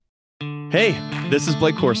Hey, this is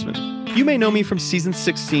Blake Horseman. You may know me from season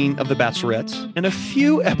 16 of The Bachelorette and a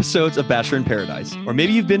few episodes of Bachelor in Paradise, or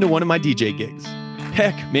maybe you've been to one of my DJ gigs.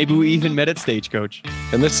 Heck, maybe we even met at Stagecoach.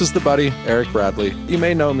 And this is the buddy, Eric Bradley. You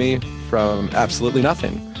may know me from absolutely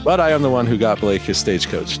nothing, but I am the one who got Blake his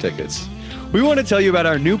Stagecoach tickets. We want to tell you about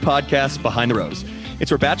our new podcast, Behind the Rose. It's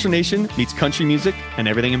where Bachelor Nation meets country music and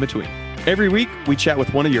everything in between. Every week, we chat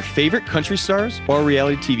with one of your favorite country stars or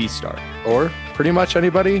reality TV star. Or pretty much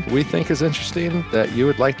anybody we think is interesting that you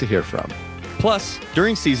would like to hear from. Plus,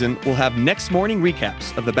 during season, we'll have next morning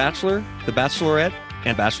recaps of The Bachelor, The Bachelorette,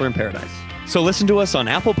 and Bachelor in Paradise. So listen to us on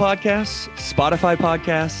Apple Podcasts, Spotify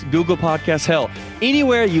Podcasts, Google Podcasts, hell,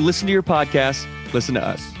 anywhere you listen to your podcasts, listen to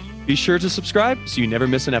us. Be sure to subscribe so you never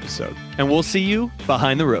miss an episode. And we'll see you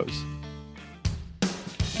behind the rose.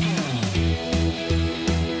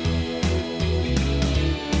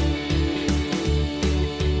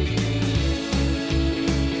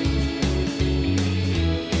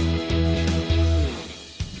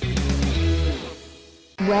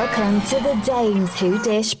 Welcome to the Dames Who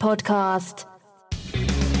Dish podcast.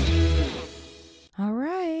 All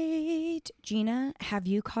right. Gina, have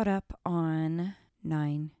you caught up on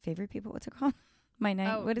 9 Favorite People? What's it called? My 9.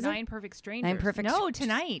 Oh, what is 9 it? Perfect Strangers. 9 Perfect No,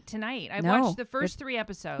 Strangers. tonight. I No, watched the first 3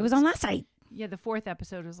 episodes. It was on last night. Yeah, the 4th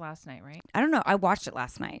episode was last night, right? I don't know. I watched it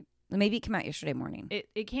last night. Maybe it came out yesterday morning.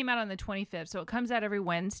 It came out on the 25th, so it comes out every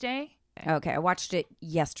Wednesday. Okay. I watched it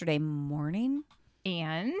yesterday morning.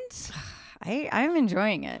 And I'm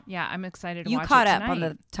enjoying it. yeah, I'm excited to You watch caught it up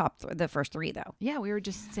tonight. on the first 3, though. Yeah, we were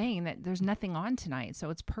just saying that there's nothing on tonight, so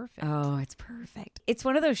it's perfect. Oh, it's perfect. It's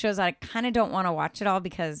one of those shows that I kind of don't want to watch it all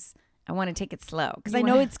because I want to take it slow. Because I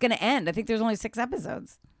know it's going to end. I think there's only 6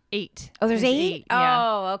 episodes. 8. Oh, there's 8? Yeah.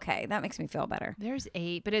 Oh, okay. That makes me feel better. There's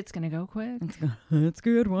 8, but it's going to go quick. That's a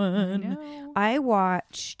good I one. know. I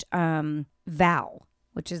watched Val,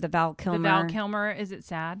 which is the Val Kilmer. The Val Kilmer, is it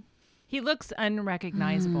sad? He looks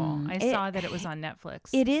unrecognizable. I It- saw that it was on Netflix.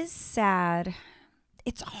 It is sad.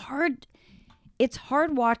 It's hard. It's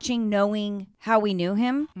hard watching, knowing how we knew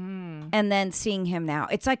him, and then seeing him now.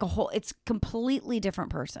 It's like it's completely different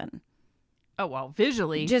person. Oh, well,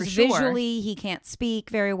 visually, Just for sure. visually, he can't speak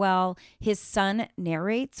very well. His son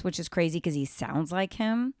narrates, which is crazy because he sounds like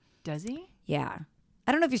him. Does he? Yeah.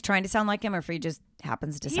 I don't know if he's trying to sound like him or if he just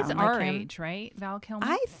happens to He's sound our like him. age, right? Val Kilmer?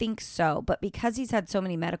 I think so, but because he's had so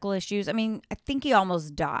many medical issues, I mean, I think he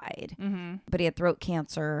almost died, but he had throat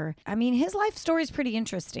cancer. I mean, his life story is pretty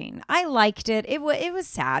interesting. I liked it. It was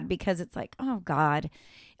sad because it's like, oh God,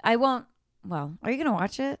 I won't. Well, are you going to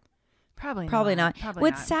watch it? Probably not. Probably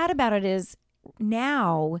What's not. sad about it is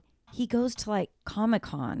now he goes to like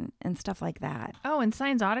Comic-Con and stuff like that. Oh, and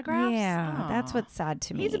signs autographs? Yeah, Oh. that's what's sad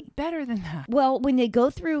to me. He's better than that. Well, when they go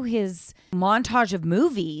through his montage of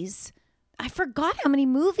movies, I forgot how many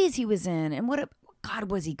movies he was in and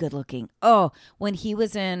God, was he good looking. Oh, when he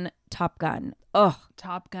was in Top Gun. Oh,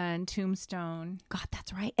 Top Gun, Tombstone. God,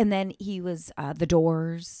 that's right. And then he was The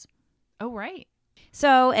Doors. Oh, right.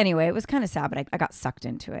 So anyway, it was kind of sad, but I got sucked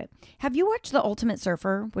into it. Have you watched The Ultimate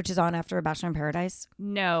Surfer, which is on after Bachelor in Paradise?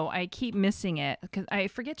 No, I keep missing it because I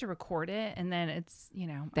forget to record it, and then it's, Then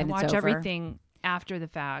I it's watch over. everything after the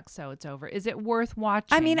fact, so it's over. Is it worth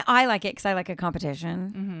watching? I mean, I like it because I like a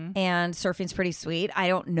competition, and surfing's pretty sweet. I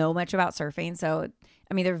don't know much about surfing, so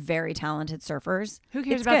I mean, they're very talented surfers. who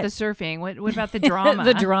cares It's about good. the surfing? What about the drama?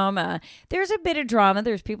 The drama. There's a bit of drama.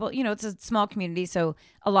 There's people, it's a small community, so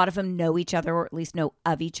a lot of them know each other or at least know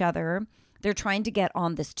of each other. They're trying to get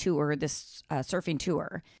on this tour, this surfing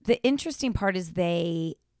tour. The interesting part is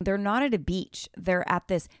they're not at a beach. They're at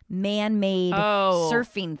this man-made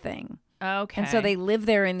surfing thing. Okay. And so they live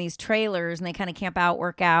there in these trailers and they kind of camp out,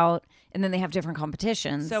 work out, and then they have different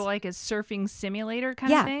competitions. So like a surfing simulator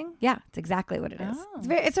kind yeah, of thing? yeah, it's exactly what it is. Oh.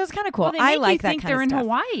 It's kind of cool. Well, they I make like you that think kind they're of in stuff.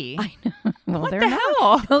 Hawaii. I know. Well, What they're the not.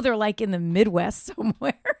 hell? No, they're like in the Midwest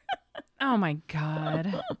somewhere. Oh my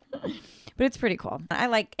God. But it's pretty cool. I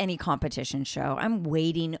like any competition show. I'm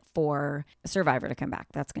waiting for Survivor to come back.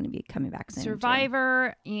 That's going to be coming back soon. too.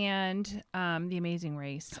 Survivor and The Amazing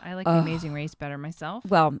Race. I like The Amazing Race better myself.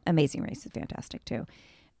 Well, Amazing Race is fantastic too.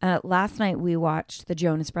 Last night we watched the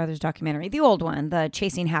Jonas Brothers documentary, the old one, the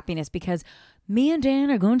Chasing Happiness, because me and Dan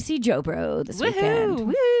are going to see Joe Bro this weekend.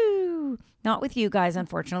 Woo! Not with you guys,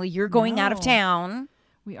 unfortunately. You're going out of No. town.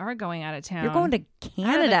 We are going out of town. You're going to Out of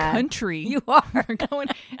Canada. the country. You are. We're going,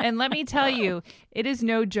 and let me tell you, it is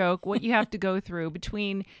no joke what you have to go through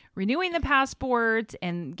between renewing the passports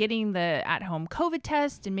and getting the at-home COVID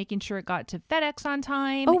test and making sure it got to FedEx on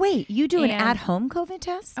time. Oh, wait. You do an And- at-home COVID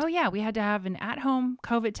test? Oh, yeah. We had to have an at-home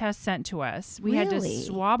COVID test sent to us. We had to Really?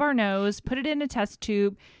 swab our nose, put it in a test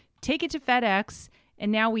tube, take it to FedEx,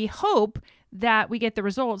 And now we hope that we get the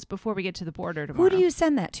results before we get to the border tomorrow. Who do you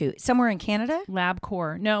send that to? Somewhere in Canada?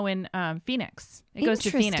 LabCorp. No, in Phoenix. It goes to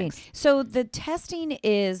Interesting. Phoenix. So the testing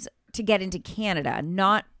is to get into Canada,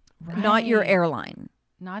 not your Right. airline.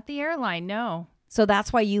 Not the airline, no. So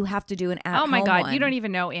that's why you have to do an at-home Oh my God, one. you don't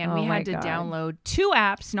even know, Ann. We Oh my had to God. download 2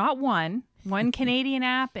 apps, not one. One Canadian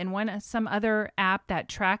app and some other app that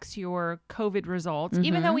tracks your COVID results,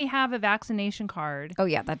 even though we have a vaccination card. Oh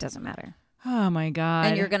yeah, that doesn't matter. Oh my God.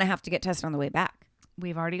 And you're going to have to get tested on the way back.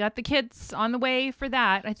 We've already got the kits on the way for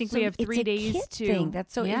that. I think So we have 3 it's a days kit to. thing.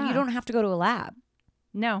 That's so Yeah. you don't have to go to a lab.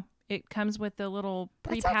 No, it comes with a little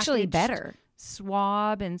prepackaged That's actually better.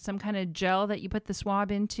 swab and some kind of gel that you put the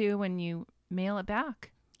swab into when you mail it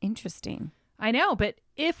back. Interesting. I know, but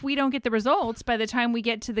if we don't get the results by the time we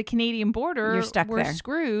get to the Canadian border, You're stuck we're there.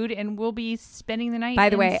 screwed and we'll be spending the night By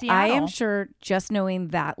the in way, I Seattle. am sure just knowing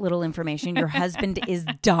that little information, your husband is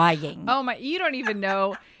dying. Oh my, you don't even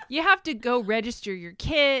know. You have to go register your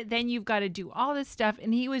kit, then you've got to do all this stuff.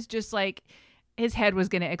 And he was just like, his head was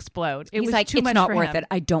going to explode. It He's was like, too it's much not for worth him. it.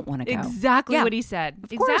 I don't want to go. Exactly Yeah. what he said. Of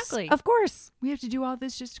course. Exactly. Of course. We have to do all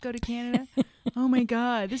this just to go to Canada. Oh my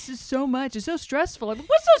God, this is so much. It's so stressful. I'm like,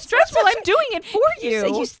 what's so stressful? I'm doing it for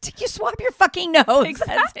you. You swab your fucking nose.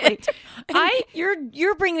 Exactly. That's it.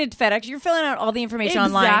 You're bringing it to FedEx. You're filling out all the information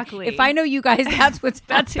online. Exactly. If I know you guys, that's what's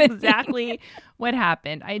That's happening. exactly what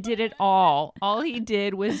happened. I did it all. All he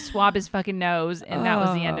did was swab his fucking nose, and that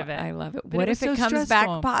was the end of it. I love it. But What was if it so comes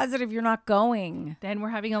stressful. back positive? You're not going. Then we're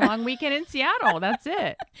having a long weekend in Seattle. That's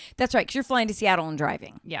it. That's right. Because you're flying to Seattle and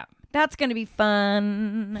driving. Yeah. That's going to be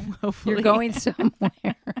fun. Hopefully. You're going somewhere.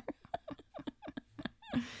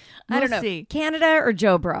 I don't We'll know. see. Canada or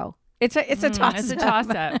Joe Bro? It's a toss. It's a toss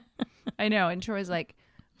up. I know. And Troy's like,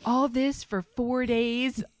 all this for 4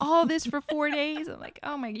 days? All this for 4 days? I'm like,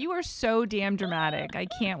 oh my, you are so damn dramatic. I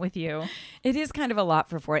can't with you. It is kind of a lot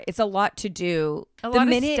for 4. It's a lot to do. A lot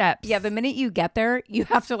of steps. Yeah, the minute you get there, you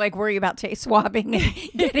have to like worry about swabbing and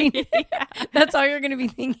getting. That's all you're going to be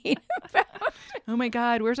thinking about. Oh my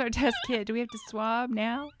God, where's our test kit? Do we have to swab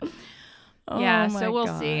now? Yeah, my so we'll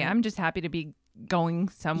God. see. I'm just happy to be going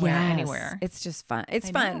somewhere, Yes, anywhere. It's just fun. It's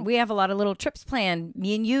I fun. know. We have a lot of little trips planned,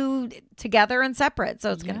 me and you together and separate.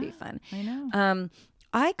 So it's going to be fun. I know.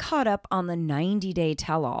 I caught up on the 90-day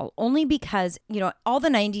tell-all only because, all the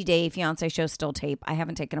 90-day Fiancé shows still tape. I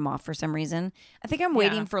haven't taken them off for some reason. I think I'm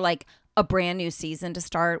waiting for like a brand new season to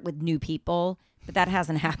start with new people, but that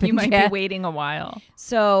hasn't happened You might yet. be waiting a while.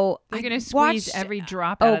 So They're I going to squeeze watched- every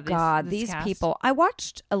drop out Oh of this. God, this these cast. people. I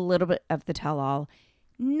watched a little bit of the tell-all.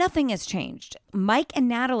 Nothing has changed. Mike and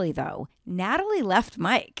Natalie, though. Natalie left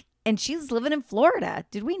Mike, and she's living in Florida.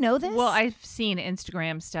 Did we know this? Well, I've seen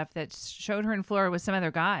Instagram stuff that showed her in Florida with some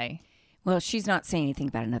other guy. Well, she's not saying anything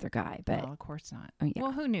about another guy, but Well, of course not. Oh, yeah.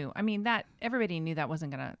 Well, who knew? I mean, that everybody knew that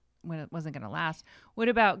wasn't gonna last. What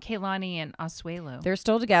about Kehlani and Asuelo? they're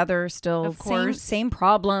still together. Still, Of course. same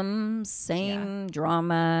problems, same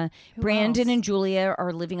drama. Brandon else? and Julia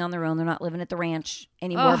are living on their own. They're not living at the ranch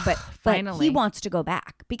anymore. Ugh, but finally. he wants to go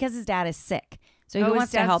back because his dad is sick. So he Oh, his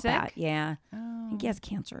wants to dad's help sick? out. Yeah, I Oh, think he has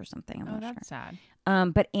cancer or something. I'm oh not that's sure.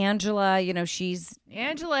 sad. But Angela, she's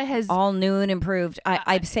Angela has. all new and improved.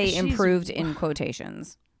 I'd say she's- improved in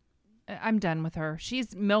quotations. I'm done with her.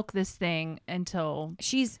 She's milked this thing until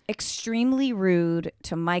She's extremely rude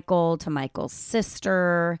to Michael, to Michael's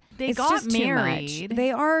sister. They It's got just too much. married.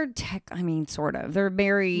 They are sort of. They're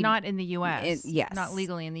married. not in the U.S. Yes. Not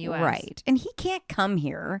legally in the U.S. Right. And he can't come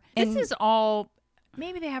here. This And- is all.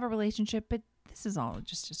 Maybe they have a relationship, but this is all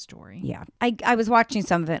just a story. Yeah. I was watching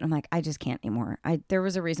some of it and I'm like, I just can't anymore. There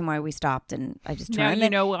was a reason why we stopped and I just Now turned. And you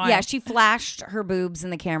then- know why. Yeah, she flashed her boobs in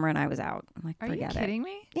the camera and I was out. I'm like, Are you forget it. kidding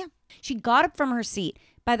me? Yeah. She got up from her seat.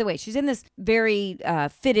 By the way, she's in this very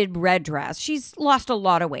fitted red dress. She's lost a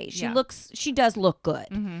lot of weight. She Yeah. she does look good.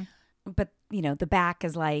 Mm-hmm. But, the back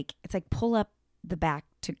is like, it's like pull up the back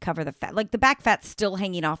to cover the fat. Like the back fat's still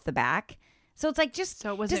hanging off the back. So it's like, just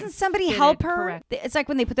So it wasn't doesn't somebody fitted help her? correct. It's like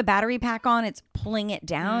when they put the battery pack on, it's pulling it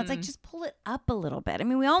down. It's Mm. like, just pull it up a little bit. I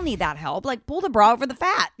mean, we all need that help. Like pull the bra over the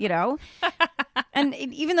fat, And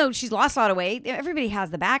even though she's lost a lot of weight, everybody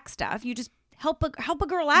has the back stuff. You just help a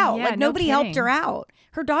girl out. Yeah, like no nobody helped kidding. her out.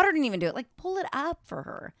 Her daughter didn't even do it. Like pull it up for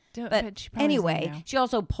her. But she probably anyway, doesn't know. she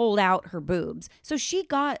also pulled out her boobs. So she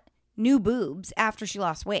got new boobs after she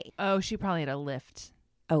lost weight. Oh, she probably had a lift.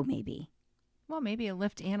 Oh, maybe. Well, maybe a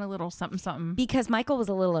lift and a little something, something. Because Michael was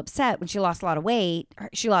a little upset when she lost a lot of weight.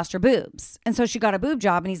 She lost her boobs. And so she got a boob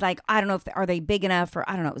job. And he's like, I don't know are they big enough or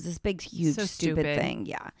I don't know. It was this big, huge, So stupid stupid. thing.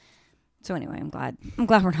 Yeah. So anyway, I'm glad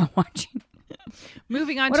we're not watching.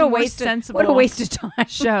 Moving on What to a more waste sensible what a waste of time.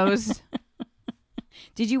 shows.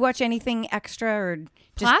 Did you watch anything extra or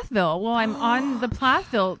just Plathville. Well, I'm on the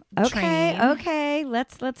Plathville train. Okay.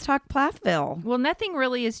 Let's talk Plathville. Well, nothing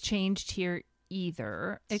really has changed here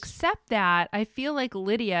either, except that I feel like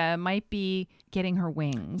Lydia might be getting her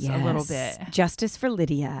wings a little bit. Justice for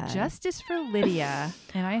Lydia. Justice for Lydia.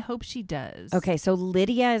 And I hope she does. Okay, so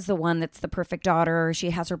Lydia is the one that's the perfect daughter.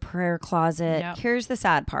 She has her prayer closet. Yep. Here's the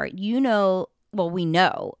sad part. We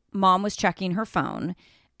know Mom was checking her phone.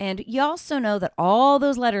 And you also know that all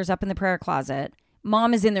those letters up in the prayer closet,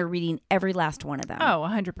 Mom is in there reading every last one of them. Oh,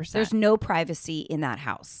 100%. There's no privacy in that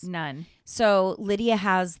house. None. So Lydia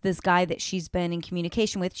has this guy that she's been in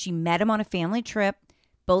communication with. She met him on a family trip.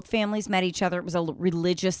 Both families met each other. It was a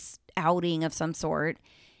religious outing of some sort.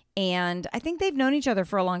 And I think they've known each other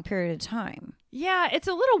for a long period of time. Yeah, it's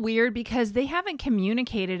a little weird because they haven't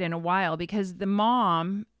communicated in a while because the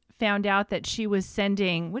mom found out that she was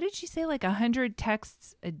sending, what did she say, like 100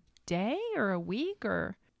 texts a day or a week?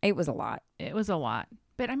 Or It was a lot. it was a lot.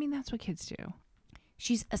 But I mean, that's what kids do.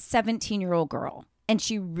 She's a 17-year-old girl, and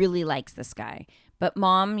she really likes this guy. But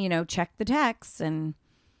Mom, checked the texts and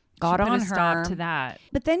got She put on a her. stop to that.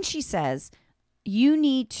 But then she says, you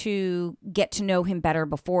need to get to know him better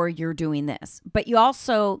before you're doing this. But you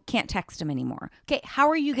also can't text him anymore. Okay, how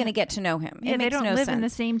are you going to get to know him? Yeah, It they makes don't no live sense. in the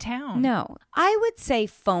same town. No. I would say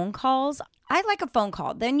phone calls. I like a phone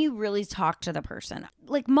call. Then you really talk to the person.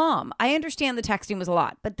 Like, Mom, I understand the texting was a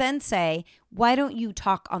lot, but then say, why don't you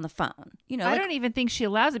talk on the phone? I don't even think she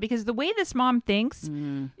allows it because the way this mom thinks,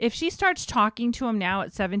 if she starts talking to him now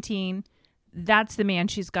at 17, that's the man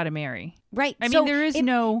she's got to marry. Right. I mean, there is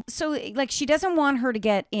no... So, like, she doesn't want her to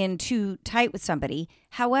get in too tight with somebody.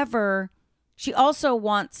 However, she also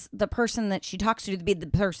wants the person that she talks to be the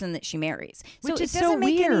person that she marries. Which so is it doesn't so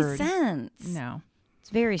make any weird. sense. No. It's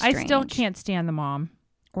very strange. I still can't stand the mom.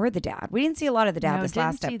 Or the dad. We didn't see a lot of the dad No, this didn't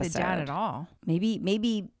last see episode. the dad at all.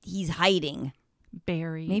 Maybe he's hiding.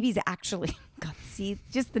 Barry. Maybe he's actually... God, see,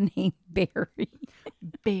 just the name Barry.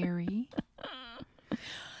 Barry.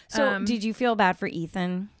 So, did you feel bad for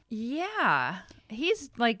Ethan? Yeah. He's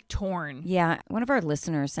like torn. Yeah. One of our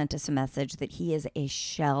listeners sent us a message that he is a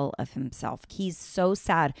shell of himself. He's so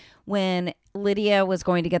sad. When Lydia was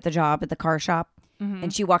going to get the job at the car shop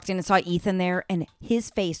and she walked in and saw Ethan there and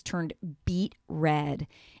his face turned beet red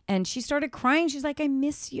and she started crying. She's like, I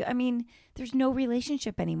miss you. I mean, there's no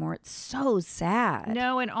relationship anymore. It's so sad.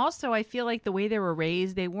 No, and also I feel like the way they were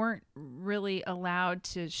raised, they weren't really allowed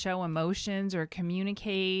to show emotions or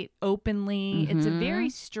communicate openly. It's a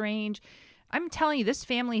very strange... I'm telling you, this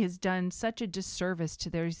family has done such a disservice to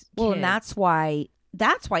their kids. Well, and that's why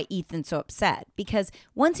Ethan's so upset, because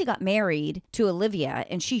once he got married to Olivia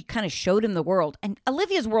and she kind of showed him the world, and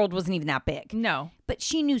Olivia's world wasn't even that big. No. But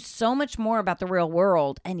she knew so much more about the real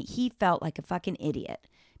world, and he felt like a fucking idiot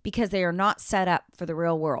because they are not set up for the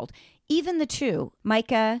real world. Even the two,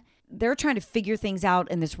 Micah, they're trying to figure things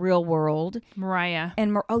out in this real world. Mariah.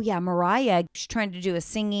 And Mariah, she's trying to do a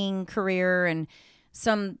singing career, and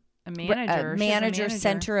some A manager. She has a manager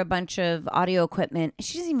sent her a bunch of audio equipment.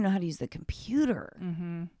 She doesn't even know how to use the computer.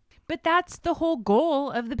 But that's the whole goal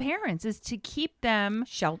of the parents, is to keep them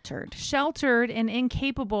Sheltered. and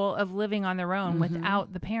incapable of living on their own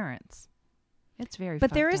without the parents. It's very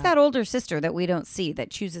But there fucked is up. that older sister that we don't see that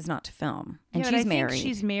chooses not to film. And Yeah, but she's I married. think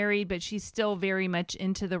she's married, but she's still very much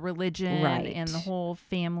into the religion Right. and the whole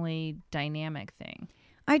family dynamic thing.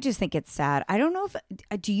 I just think it's sad. I don't know if...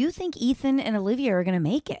 Do you think Ethan and Olivia are going to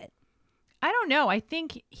make it? I don't know. I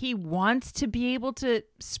think he wants to be able to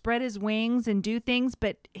spread his wings and do things,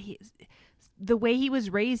 but the way he was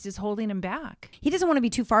raised is holding him back. He doesn't want to be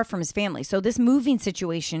too far from his family. So this moving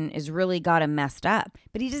situation has really got him messed up.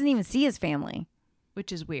 But he doesn't even see his family.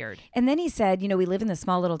 Which is weird. And then he said, we live in this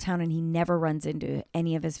small little town and he never runs into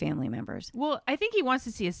any of his family members. Well, I think he wants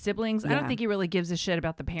to see his siblings. I Yeah. don't think he really gives a shit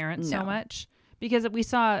about the parents so No. much. Because we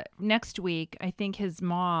saw next week, I think his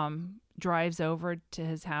mom drives over to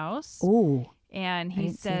his house. Ooh. And he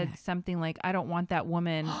didn't see said that. something like, I don't want that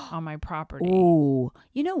woman on my property. Ooh.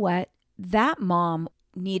 You know what? That mom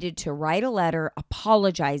needed to write a letter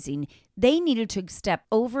apologizing. They needed to step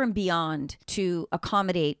over and beyond to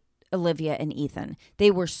accommodate Olivia and Ethan. They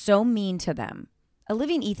were so mean to them.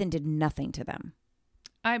 Olivia and Ethan did nothing to them.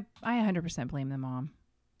 I 100% blame the mom.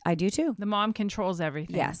 I do too. The mom controls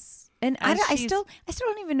everything. Yes. And As I she's- still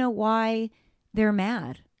don't even know why they're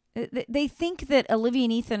mad. They think that Olivia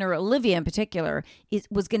and Ethan, or Olivia in particular,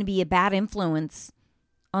 was going to be a bad influence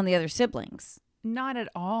on the other siblings. Not at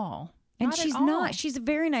all. And Not at she's all. not. She's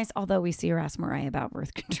very nice, although we see her ask Mariah about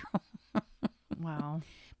birth control. Wow.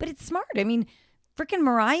 But it's smart. I mean, freaking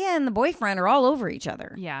Mariah and the boyfriend are all over each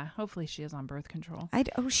other. Yeah, hopefully she is on birth control.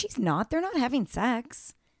 She's not. They're not having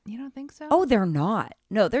sex. You don't think so? Oh, they're not.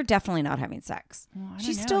 No, they're definitely not having sex. Well, I don't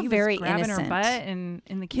She's know. still He was very grabbing innocent. her butt and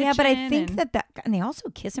in the kitchen. Yeah, but I think that and they also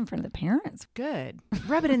kiss in front of the parents. Good.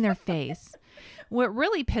 Rub it in their face. What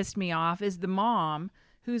really pissed me off is the mom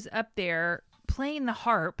who's up there playing the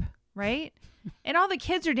harp, right? And all the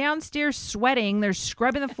kids are downstairs sweating. They're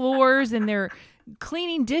scrubbing the floors and they're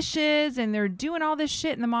cleaning dishes and they're doing all this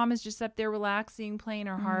shit. And the mom is just up there relaxing, playing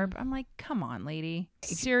her harp. I'm like, come on, lady.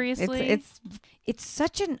 Seriously? It's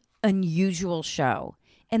such an unusual show.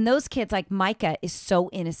 And those kids, like Micah, is so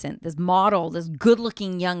innocent. This model, this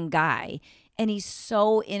good-looking young guy. And he's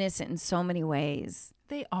so innocent in so many ways.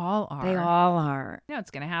 They all are. They all are. You know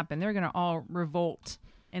what's going to happen. They're going to all revolt.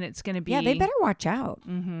 And it's going to be... Yeah, they better watch out.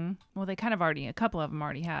 Mm-hmm. Well, they kind of already... A couple of them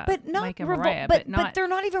already have. But not Mike and revolt. Mariah, But not, they're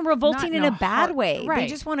not even revolting in a bad hard, way. Right. They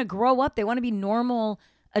just want to grow up. They want to be normal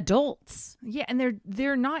adults. Yeah, and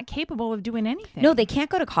they're not capable of doing anything. No, they can't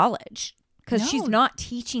go to college because she's No. not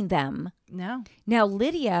teaching them. No. Now,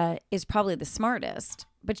 Lydia is probably the smartest,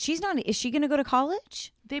 but she's not. Is she going to go to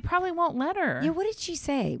college? They probably won't let her. Yeah, what did she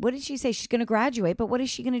say? What did she say? She's going to graduate, but what is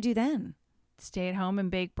she going to do then? Stay at home and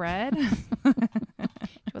bake bread.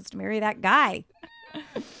 She wants to marry that guy.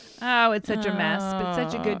 Oh, it's such a mess, but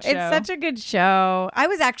such a good show. It's such a good show. I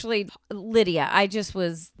was actually, Lydia, I just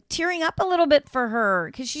was tearing up a little bit for her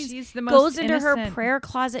because She's the most goes into her innocent. prayer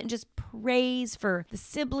closet and just prays for the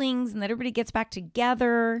siblings and that everybody gets back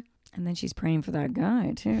together. And then she's praying for that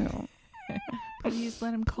guy, too. Please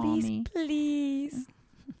let him call me. Please.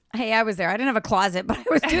 Hey, I was there. I didn't have a closet, but I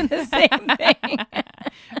was doing the same thing.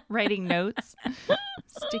 Writing notes,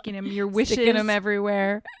 sticking him your wishes. Sticking them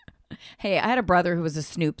everywhere. Hey, I had a brother who was a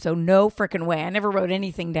snoop, so no frickin' way. I never wrote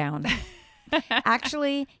anything down.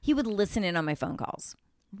 Actually, he would listen in on my phone calls.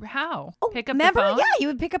 How? Pick up Remember? the phone? Yeah, he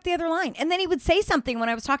would pick up the other line. And then he would say something when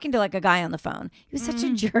I was talking to like a guy on the phone. He was such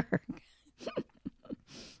a jerk.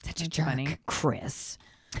 Such a jerk. funny. Chris.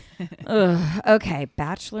 Ugh. Okay,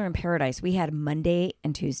 Bachelor in Paradise. We had Monday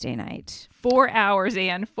and Tuesday night. 4 hours,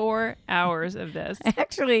 Ann. 4 hours of this. I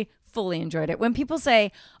actually fully enjoyed it. When people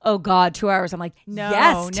say, "Oh God, 2 hours," I'm like, No,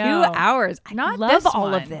 yes, 2 no. hours. I Not love this all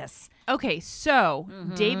one. of this. Okay, so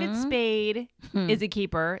David Spade is a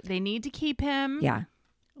keeper. They need to keep him. Yeah,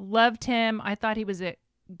 Loved him. I thought he was a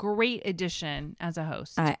great addition as a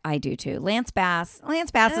host. I do too. Lance Bass.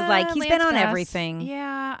 Lance Bass is like he's Lance been on Bass. everything.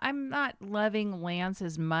 Yeah, I'm not loving Lance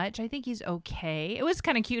as much. I think he's okay. It was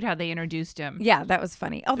kind of cute how they introduced him. Yeah, that was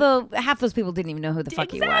funny. Although half those people didn't even know who the fuck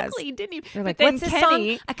he was. Exactly, didn't even. They're But like, then "What's this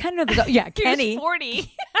Kenny, song?" I kind of know the. Yeah, he Kenny. was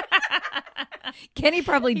 40. Kenny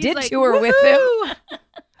probably He's did like, tour with him. "Woohoo!"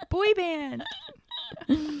 Boy band.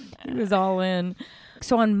 He was all in.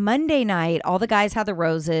 So on Monday night, all the guys had the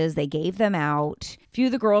roses. They gave them out. A few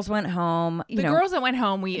of the girls went home. The girls that went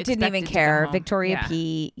home, we didn't even expected to go care. home. Victoria Yeah.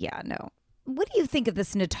 P. Yeah, no. What do you think of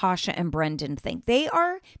this Natasha and Brendan thing? They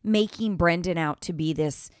are making Brendan out to be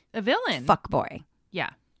this A villain. fuckboy. Yeah.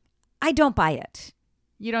 I don't buy it.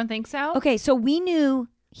 You don't think so? Okay, so we knew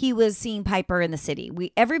he was seeing Piper in the city.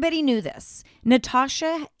 Everybody knew this.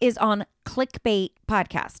 Natasha is on Clickbait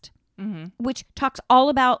podcast, which talks all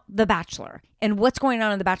about The Bachelor and what's going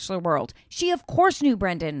on in the Bachelor world. She, of course, knew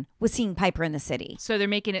Brendan was seeing Piper in the city. So they're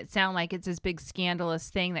making it sound like it's this big scandalous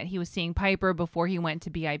thing that he was seeing Piper before he went to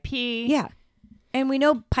BIP. Yeah. And we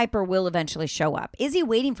know Piper will eventually show up. Is he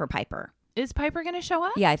waiting for Piper? Is Piper going to show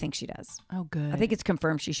up? Yeah, I think she does. Oh, good. I think it's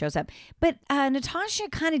confirmed she shows up. But Natasha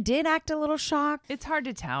kind of did act a little shocked. It's hard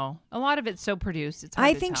to tell. A lot of it's so produced. It's hard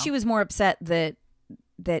I to think tell. she was more upset that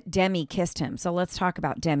Demi kissed him. So let's talk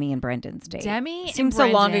about Demi and Brendan's date. Demi It and seems so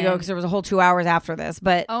long ago Brendan. because there was a whole 2 hours after this.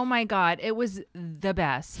 But Oh my God. It was the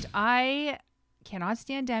best. I cannot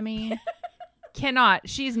stand Demi. Cannot.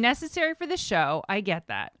 She's necessary for the show. I get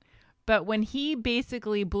that. But when he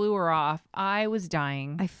basically blew her off, I was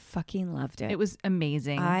dying. I fucking loved it. It was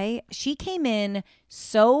amazing. She came in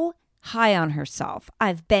so high on herself.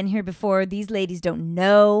 I've been here before. These ladies don't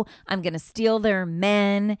know. I'm going to steal their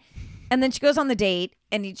men. And then she goes on the date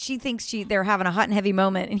and she thinks they're having a hot and heavy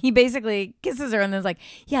moment. And he basically kisses her and then's like,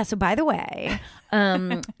 yeah, so by the way,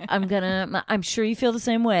 I'm sure you feel the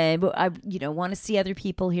same way, but I, want to see other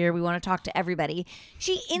people here. We want to talk to everybody.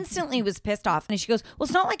 She instantly was pissed off. And she goes, well,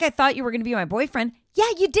 it's not like I thought you were going to be my boyfriend. Yeah,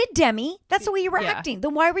 you did, Demi. That's the way you were Yeah. acting.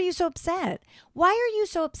 Then why were you so upset? Why are you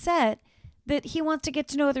so upset that he wants to get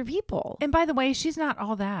to know other people? and by the way, she's not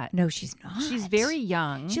all that. No, she's not. She's very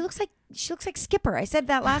young. She looks like Skipper. I said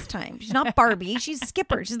that last time. She's not Barbie. She's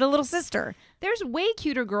Skipper. She's the little sister. There's way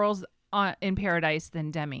cuter girls in Paradise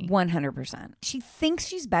than Demi. 100%. She thinks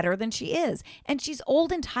she's better than she is. And she's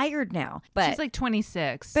old and tired now. But She's like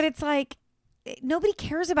 26. But it's like, nobody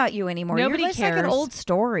cares about you anymore. Nobody You're just like an cares. old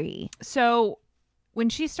story. So when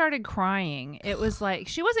she started crying, it was like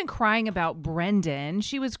she wasn't crying about Brendan.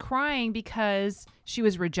 She was crying because she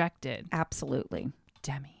was rejected. Absolutely.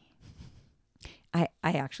 Demi. I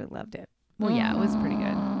actually loved it. Well, yeah, it was pretty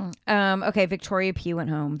good. Okay, Victoria P went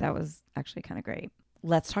home. That was actually kind of great.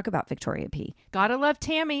 Let's talk about Victoria P. Gotta love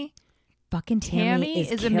Tammy. Fucking Tammy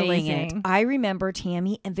is killing amazing. it. I remember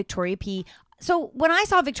Tammy and Victoria P. So when I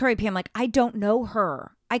saw Victoria P, I'm like, I don't know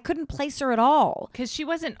her. I couldn't place her at all. Because she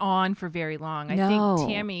wasn't on for very long. I No.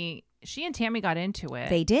 think she and Tammy got into it.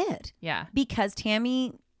 They did. Yeah. Because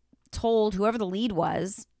Tammy told whoever the lead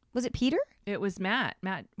was it Peter? It was Matt.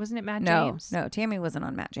 Wasn't it Matt No, James? no, Tammy wasn't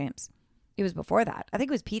on Matt James. It was before that. I think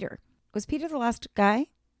it was Peter. Was Peter the last guy?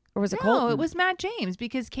 Or was it No, Colton? it was Matt James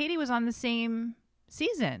because Katie was on the same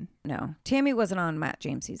season. No, Tammy wasn't on Matt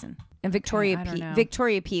James' season. And Victoria I don't P. know.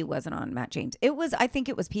 Victoria P wasn't on Matt James. I think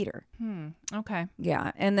it was Peter. Okay.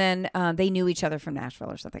 Yeah. And then they knew each other from Nashville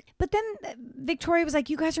or something. But then Victoria was like,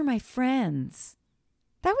 you guys are my friends.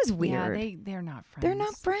 That was weird. Yeah, they're not friends. They're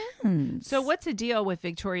not friends. So what's the deal with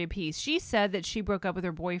Victoria P? She said that she broke up with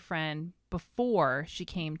her boyfriend before she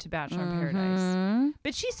came to Bachelor in Paradise.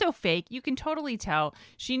 But she's so fake. You can totally tell.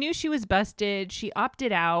 She knew she was busted. She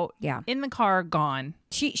opted out. Yeah. In the car, gone.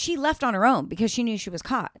 She left on her own because she knew she was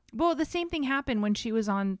caught. Well, the same thing happened when she was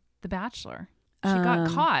on The Bachelor. She got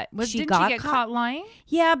caught. Didn't she get caught lying?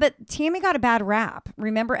 Yeah, but Tammy got a bad rap.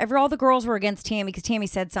 Remember, all the girls were against Tammy because Tammy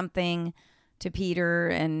said something to Peter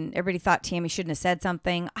and everybody thought Tammy shouldn't have said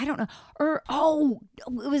something. I don't know. Or,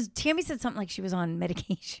 it was Tammy said something like she was on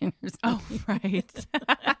medication or something. Oh, right.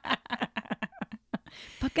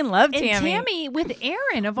 Fucking love And Tammy. Tammy with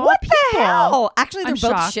Aaron of all What people. the hell? Actually, they're I'm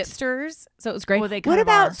both shocked. shitsters, so it was great. Well, they What kind of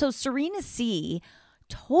about, are. so Serena C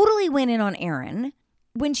totally went in on Aaron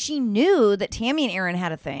when she knew that Tammy and Aaron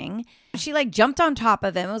had a thing. She like jumped on top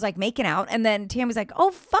of him. It was like making out. And then Tammy's like,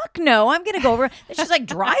 oh, fuck no, I'm going to go over. And she's like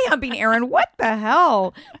dry humping Aaron. What the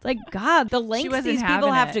hell? It's like, God, the lengths wasn't these people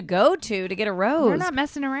having have it. to go to get a rose. They're not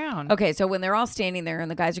messing around. Okay, so when they're all standing there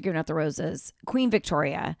and the guys are giving out the roses, Queen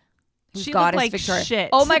Victoria, who's She goddess looked like Victoria. shit.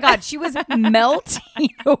 Oh my God, she was melting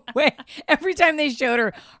away. Every time they showed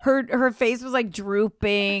her, her face was like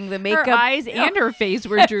drooping. The makeup, Her eyes and her face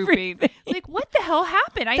were drooping. Like, what the hell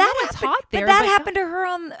happened? I know it's hot there. but that happened to her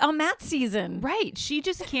on Matt's season. Right. She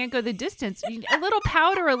just can't go the distance. A little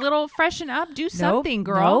powder, a little freshen up. Do Nope, something,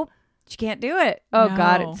 girl. Nope. She can't do it. Oh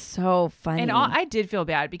God, No. it's so funny. And I did feel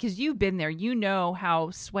bad because you've been there. You know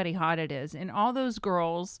how sweaty hot it is. And all those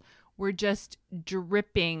girls were just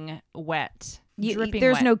dripping wet. Dripping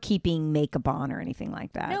there's wet. no keeping makeup on or anything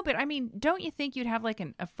like that. No, but I mean, don't you think you'd have like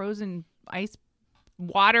a frozen ice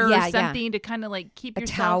water Yeah, or yeah. something to kind of like keep a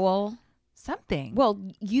yourself towel. something? Well,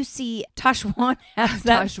 you see, Tashwan has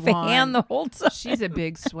that Tashwan. fan the whole time. She's a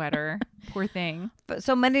big sweater. Poor thing.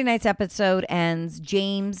 So Monday night's episode ends.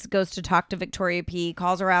 James goes to talk to Victoria P,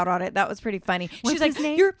 calls her out on it. That was pretty funny. What's She's like, his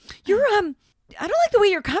name? You're I don't like the way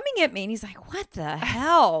you're coming at me. And he's like, what the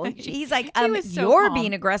hell? He's like, He was so you're calm.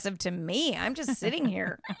 being aggressive to me. I'm just sitting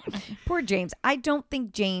here. Poor James. I don't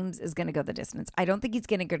think James is going to go the distance. I don't think he's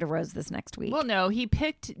going to go to Rose this next week. Well, no, he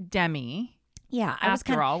picked Demi yeah, I was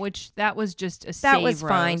after kind of, all, which that was just a that save was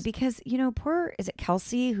fine Rose. because, poor, is it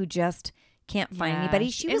Kelsey who just can't find Yeah. anybody?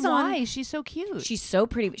 She was And on. why? She's so cute. She's so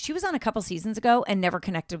pretty. She was on a couple seasons ago and never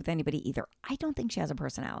connected with anybody either. I don't think she has a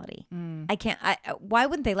personality. I can't. Why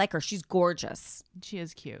wouldn't they like her? She's gorgeous. She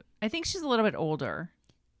is cute. I think she's a little bit older.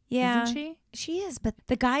 Yeah, Isn't she? She is, but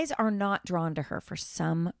the guys are not drawn to her for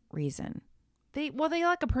some reason. They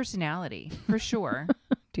like a personality for sure.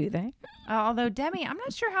 Do they? Although Demi, I'm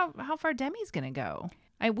not sure how far Demi's gonna go.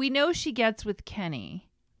 We know she gets with Kenny.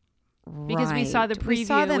 Because we saw the Right. We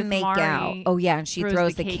saw preview them with make Mari out. Oh yeah, and she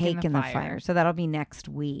throws the cake in the fire. fire. So that'll be next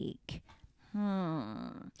week.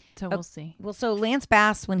 So we'll see. Well, so Lance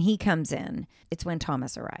Bass, when he comes in, it's when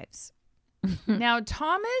Thomas arrives. Now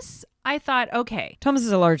Thomas, I thought, okay, Thomas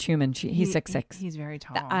is a large human. He's 6'6". He's very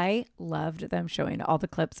tall. I loved them showing all the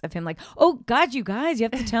clips of him like, oh, God, you guys, you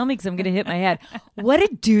have to tell me because I'm going to hit my head. What a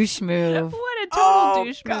douche move. What a total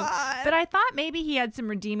douche move. God. But I thought maybe he had some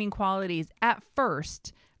redeeming qualities at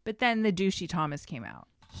first, but then the douchey Thomas came out.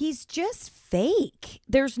 He's just fake.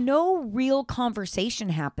 There's no real conversation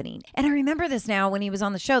happening. And I remember this now when he was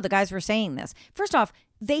on the show, the guys were saying this. First off,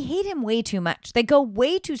 they hate him way too much. They go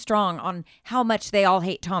way too strong on how much they all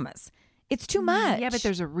hate Thomas. It's too much. Yeah, but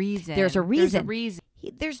there's a reason. There's a reason. There's a reason.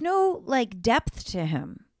 There's no like depth to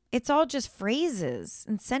him. It's all just phrases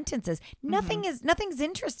and sentences. Nothing's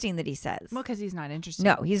interesting that he says. Well, because he's not interested.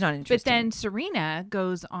 No, he's not interested. But then Serena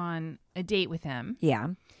goes on a date with him. Yeah.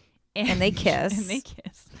 And they kiss.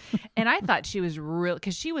 And I thought she was real,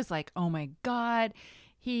 because she was like, oh my God,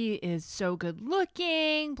 he is so good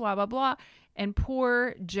looking, blah, blah, blah. And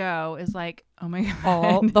poor Joe is like, oh my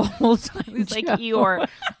God. The whole time. He's like Eeyore.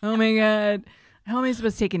 Oh my God. How am I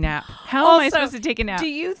supposed to take a nap? How am I supposed to take a nap? Do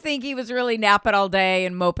you think he was really napping all day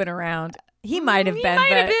and moping around? He might have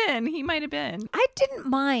been. He might have been. I didn't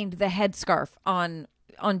mind the headscarf on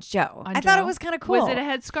Joe. I thought it was kind of cool. Was it a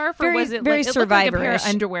headscarf or was it very like, it looked like a pair of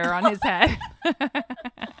Survivor-ish. underwear on his head?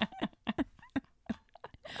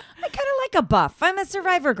 I kind of like a buff. I'm a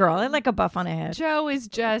Survivor girl. I like a buff on a head. Joe is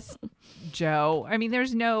just Joe. I mean,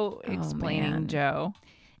 there's no explaining man. Joe.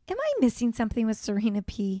 Am I missing something with Serena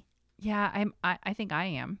P? Yeah, I think I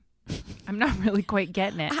am. I'm not really quite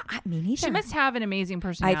getting it. I mean, either. She must have an amazing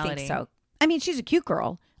personality. I think so. I mean, she's a cute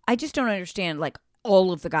girl. I just don't understand. Like,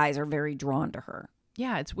 all of the guys are very drawn to her.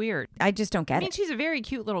 Yeah, it's weird. I just don't get I mean, it. she's a very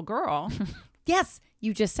cute little girl. Yes,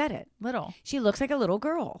 you just said it. Little. She looks like a little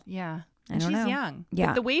girl. Yeah. I And don't she's know. young. Yeah.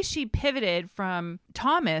 But the way she pivoted from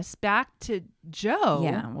Thomas back to Joe.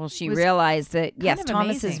 Yeah, well, she was realized that, yes, of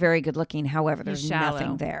Thomas is amazing. very good looking. However, He's there's shallow.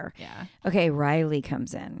 nothing there. Yeah. Okay, Riley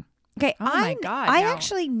comes in. Okay, Oh my God, I no.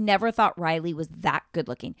 actually never thought Riley was that good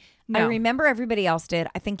looking. I No. remember everybody else did.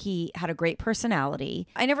 I think he had a great personality.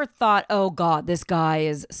 I never thought, oh God, this guy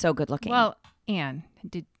is so good looking. Well, Anne,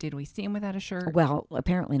 did we see him without a shirt? Well,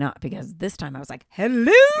 apparently not, because this time I was like,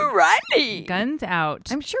 hello, Riley. Guns out.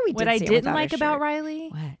 I'm sure we did What I see him didn't without like a about shirt. Riley,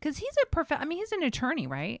 What? because he's he's an attorney,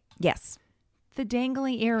 right? Yes. The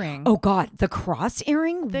dangly earring. Oh God, the cross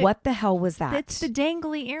earring? What the hell was that? That's the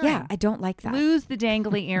dangly earring. Yeah, I don't like that. Lose the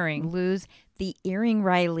dangly earring. Lose the earring,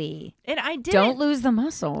 Riley. And I didn't. Don't lose the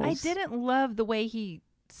muscles. I didn't love the way he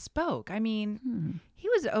spoke. I mean, he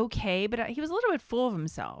was okay, but he was a little bit full of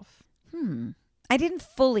himself. I didn't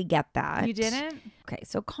fully get that. You didn't? Okay,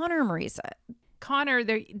 so Connor and Marisa. Connor,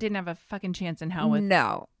 they didn't have a fucking chance in hell with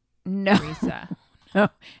No. Marisa. No.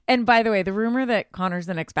 And by the way, the rumor that Connor's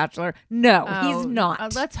the next bachelor, no, he's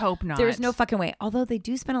not. Let's hope not. There's no fucking way. Although they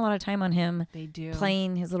do spend a lot of time on him They do.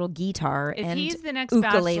 playing his little guitar If and he's the next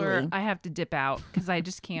ukulele. bachelor, I have to dip out because I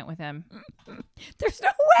just can't with him. There's no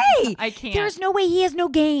way. I can't. There's no way he has no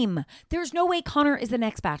game. There's no way Connor is the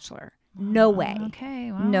next bachelor. No way.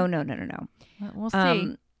 Okay. Well, No. We'll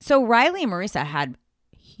see. So Riley and Marisa had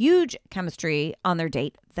huge chemistry on their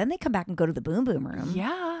date. Then they come back and go to the boom boom room.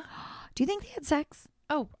 Yeah. Do you think they had sex?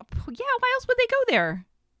 Oh, yeah. Why else would they go there?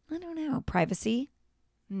 I don't know. Privacy?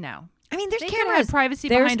 No. I mean, there's They could have cameras. privacy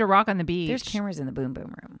There's- behind a rock on the beach. There's cameras in the boom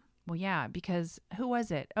boom room. Well, yeah, because who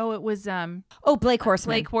was it? Oh, it was Oh, Blake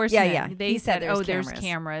Horseman. Blake Horseman. Yeah. They He said, there's there's cameras.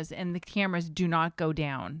 cameras, and the cameras do not go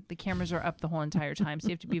down. The cameras are up the whole entire time. So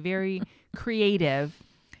you have to be very creative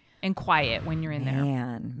and quiet when you're in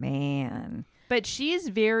there. Man. But she's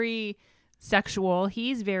very sexual.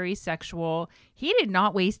 He's very sexual. He did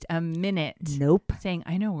not waste a minute Nope. saying,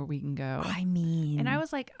 I know where we can go. I mean. And I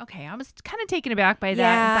was like, okay, I was kind of taken aback by that.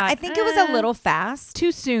 yeah, and thought, I think it was a little fast.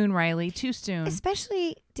 too soon, Riley. Too soon.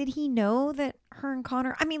 Especially, did he know that her and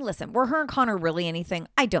Connor? I mean, listen, were her and Connor really anything?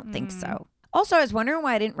 I don't think so. Also, I was wondering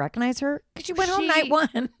why I didn't recognize her because she went home night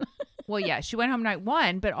one. Well, yeah, she went home night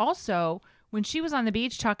one, but also when she was on the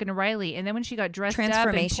beach talking to Riley, and then when she got dressed up and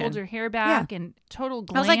Transformation. pulled her hair back and total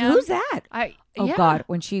glam. I was like, who's that? Oh yeah. God,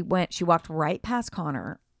 when she walked right past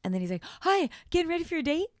Connor, and then he's like, "Hi, getting ready for your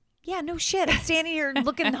date?" Yeah, no shit. I'm standing here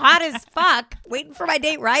looking hot as fuck, waiting for my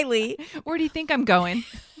date, Riley. Where do you think I'm going?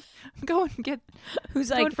 I'm going to get Who's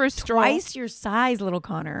going like for a stroll. twice your size, little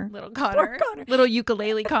Connor. Little Connor. Connor. Little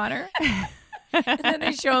ukulele Connor. And then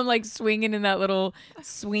they show him like swinging in that little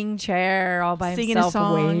swing chair all by Singing a himself,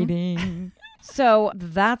 song. waiting. So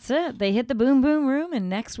that's it. They hit the boom boom room, and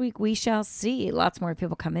next week we shall see lots more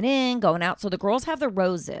people coming in, going out. So the girls have the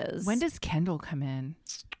roses. When does Kendall come in?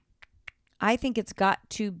 I think it's got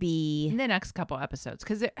to be. In the next couple episodes.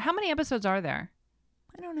 Because how many episodes are there?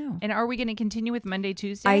 I don't know. And are we going to continue with Monday,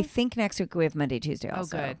 Tuesday? I think next week we have Monday, Tuesday.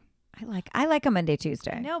 Also. good. I like a Monday,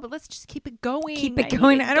 Tuesday. No, but let's just keep it going. Keep it need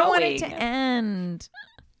going. I don't want it to going. end.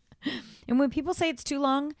 And when people say it's too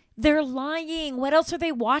long, they're lying. What else are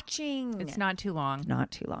they watching? It's not too long. Not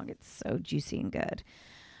too long. It's so juicy and good.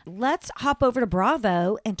 Let's hop over to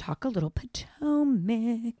Bravo and talk a little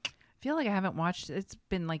Potomac. I feel like I haven't watched. It's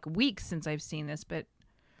been like weeks since I've seen this, but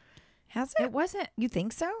Has it wasn't. You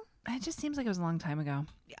think so? It just seems like it was a long time ago.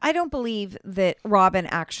 I don't believe that Robin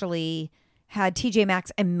actually had TJ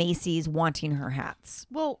Maxx and Macy's wanting her hats.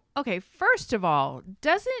 Well, okay. First of all,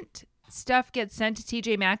 doesn't stuff gets sent to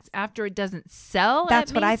TJ Maxx after it doesn't sell?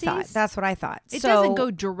 That's at what I Macy's? thought. That's what I thought. It So, doesn't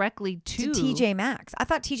go directly to TJ Maxx. I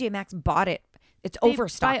thought TJ Maxx bought it. It's They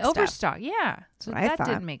overstock. buy stuff. overstock. Yeah. So what I that thought.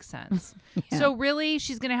 didn't make sense. Yeah. So really,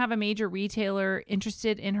 she's going to have a major retailer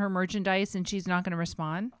interested in her merchandise, and she's not going to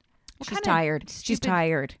respond. What She's kind of tired. She's stupid-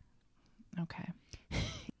 tired. Okay.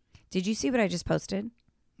 Did you see what I just posted?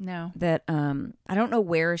 No. That I don't know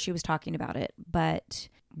where she was talking about it, but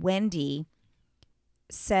Wendy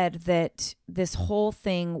said that this whole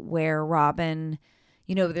thing where Robin,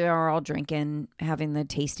 you know, they're all drinking, having the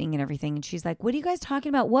tasting and everything, and she's like, "What are you guys talking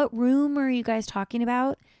about? What room are you guys talking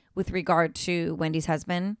about?" With regard to Wendy's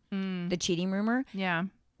husband, the cheating rumor. Yeah.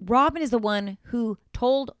 Robin is the one who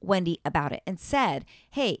told Wendy about it and said,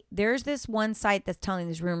 "Hey, there's this one site that's telling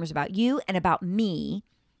these rumors about you and about me.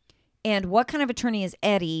 And what kind of attorney is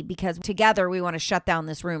Eddie? Because together we want to shut down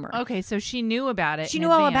this rumor." Okay, so she knew about it. She in knew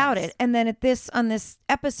all about advance. it. And then on this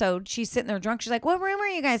episode, she's sitting there drunk. She's like, "What rumor are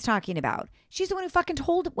you guys talking about?" She's the one who fucking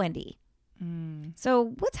told Wendy.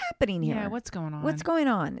 So what's happening here? Yeah, what's going on? What's going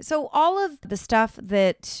on? So all of the stuff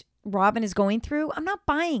that Robin is going through, I'm not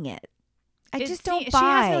buying it. I just don't buy.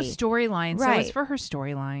 She has no storyline, so Right. it's for her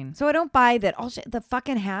storyline. So I don't buy that. The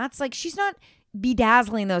fucking hats, like she's not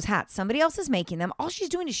bedazzling those hats. Somebody else is making them. All she's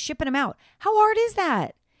doing is shipping them out. How hard is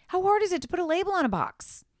that? How hard is it to put a label on a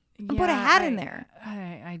box and put a hat in there?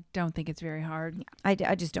 I don't think it's very hard. I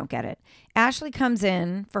just don't get it. Ashley comes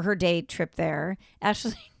in for her day trip there.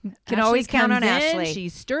 Ashley can Ashley always count on comes in, Ashley. She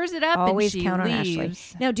stirs it up Always and she count on leaves.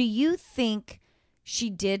 Ashley. Now, do you think she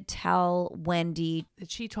did tell Wendy? That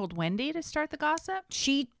she told Wendy to start the gossip?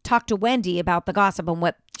 She talked to Wendy about the gossip and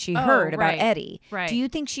what she heard about right. Eddie. Right. Do you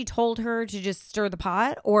think she told her to just stir the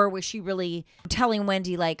pot, or was she really telling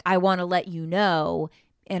Wendy, like, "I want to let you know,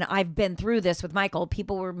 and I've been through this with Michael.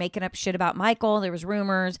 People were making up shit about Michael. There was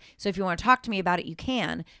rumors. So if you want to talk to me about it, you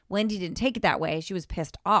can." Wendy didn't take it that way. She was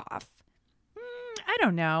pissed off. I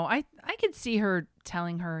don't know. I could see her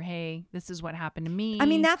telling her, "Hey, this is what happened to me." I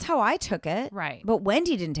mean, that's how I took it. Right. But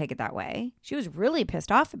Wendy didn't take it that way. She was really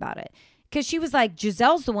pissed off about it. Because she was like,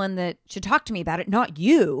 "Giselle's the one that should talk to me about it, not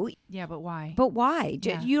you." Yeah, but why? But why?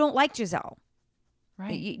 Yeah. You don't like Giselle.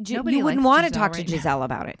 right. You wouldn't want to talk to Giselle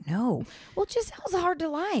about it. No. Well, Giselle's hard to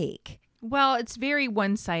like. Well, it's very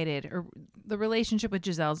one-sided. Or the relationship with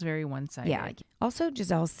Giselle is very one-sided. Yeah. Also,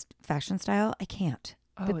 Giselle's fashion style, I can't.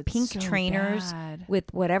 Oh, The it's pink so trainers bad.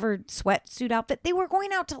 with whatever sweatsuit outfit. They were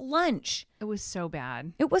going out to lunch. It was so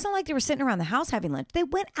bad. It wasn't like they were sitting around the house having lunch. They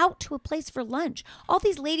went out to a place for lunch. All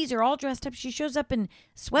these ladies are all dressed up. She shows up in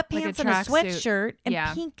sweatpants and a tracksuit. sweatshirt and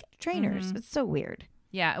Yeah. pink trainers. It's so weird.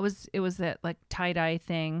 Yeah, it was that like tie-dye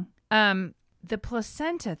thing. The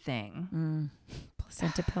placenta thing.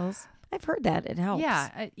 Placenta pills. I've heard that. It helps.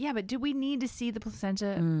 Yeah, but do we need to see the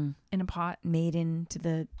placenta in a pot? Made into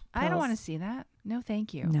the I don't pills. want to see that. No,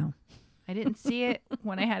 thank you. No. I didn't see it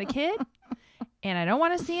when I had a kid, and I don't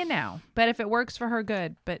want to see it now. But if it works for her,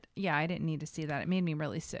 good. But yeah, I didn't need to see that. It made me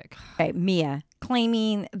really sick. Okay, Mia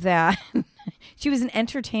claiming that she was an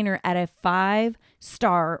entertainer at a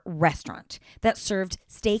 5-star restaurant that served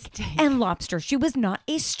steak and lobster. She was not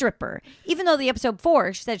a stripper, even though the episode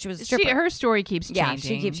 4 she said she was a stripper. Her story keeps changing. Yeah,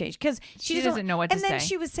 she keeps changing because She doesn't know what to And then say.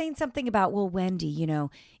 she was saying something about, "Well, Wendy, you know,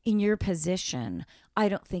 in your position, I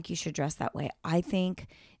don't think you should dress that way. I think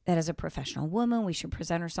that as a professional woman, we should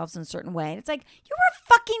present ourselves in a certain way." And it's like, you're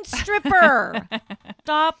a fucking stripper.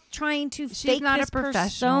 Stop trying to She's fake not this a professional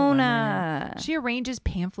persona. woman. She arranges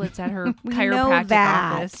pamphlets at her We know chiropractic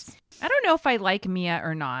that. office. I don't know if I like Mia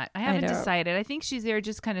or not. I haven't don't. decided. I think she's there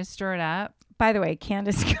just kind of stir it up. By the way,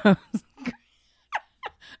 Candace goes.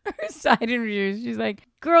 Her side interview, she's like,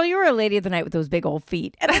 "Girl, you were a lady of the night with those big old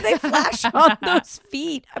feet." And then they flash on those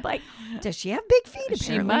feet. I'm like, does she have big feet? She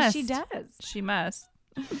Apparently must. she does. She must.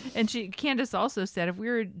 And Candace also said if we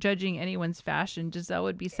were judging anyone's fashion, Giselle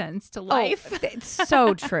would be sentenced to life. Oh, it's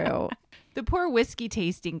so true. The poor whiskey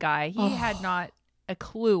tasting guy, he had not a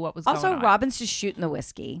clue what was going Also, on. Robin's just shooting the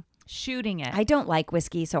whiskey. Shooting it. I don't like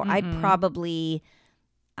whiskey, so I'd probably,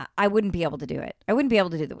 I wouldn't be able to do it. I wouldn't be able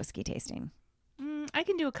to do the whiskey tasting. I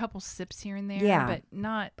can do a couple sips here and there, Yeah. but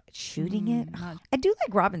not Shooting it? not- I do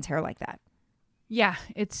like Robin's hair like that. Yeah,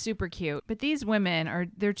 it's super cute. But these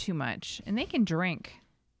women they're too much, and they can drink.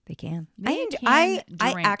 They can. They I can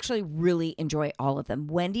drink. actually really enjoy all of them.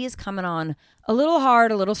 Wendy is coming on a little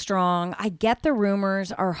hard, a little strong. I get the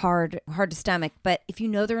rumors are hard to stomach, but if you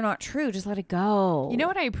know they're not true, just let it go. You know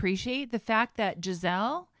what I appreciate? The fact that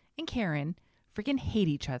Giselle and Karen freaking hate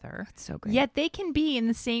each other. That's so great. Yet they can be in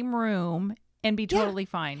the same room and be totally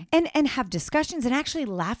fine. And have discussions and actually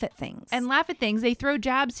laugh at things. And laugh at things. They throw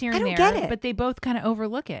jabs here and I don't there, get it. but they both kind of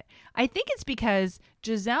overlook it. I think it's because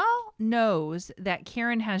Giselle knows that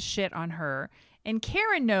Karen has shit on her, and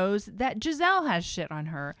Karen knows that Giselle has shit on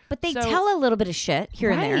her. But they tell a little bit of shit here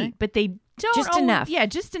and there. But they don't Just always- enough. Yeah,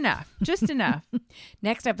 just enough. Just enough.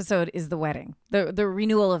 Next episode is the wedding, the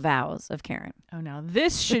renewal of vows of Karen. Oh, no.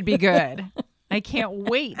 This should be good. I can't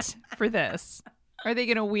wait for this. Are they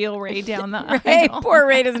going to wheel Ray down the Ray, aisle? poor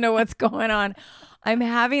Ray doesn't know what's going on. I'm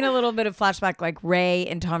having a little bit of flashback, like Ray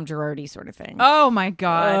and Tom Girardi sort of thing. Oh, my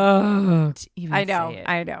God. Don't even I know, say it.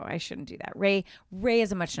 I know. I shouldn't do that. Ray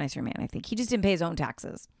is a much nicer man, I think. He just didn't pay his own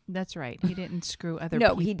taxes. That's right. He didn't screw other No,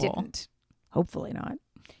 people. he didn't. Hopefully not.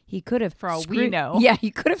 He could have. For all we screwed- know. Yeah,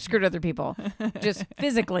 he could have screwed other people, just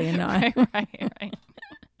physically and not. right.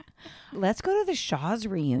 Let's go to the Shaw's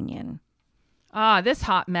reunion. Ah, this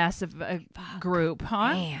hot mess of a group,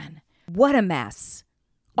 huh? Man, what a mess.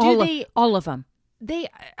 Do all of them.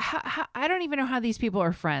 I don't even know how these people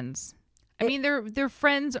are friends. I mean, their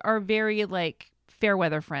friends are very like fair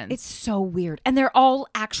weather friends. It's so weird. And they're all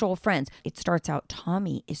actual friends. It starts out,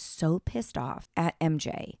 Tommy is so pissed off at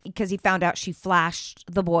MJ because he found out she flashed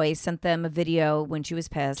the boys, sent them a video when she was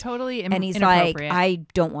pissed. totally And he's like, inappropriate. I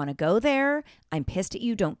don't want to go there. I'm pissed at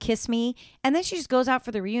you. Don't kiss me. And then she just goes out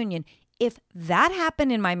for the reunion. If that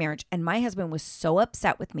happened in my marriage and my husband was so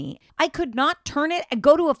upset with me, I could not turn it and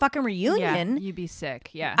go to a fucking reunion. Yeah, you'd be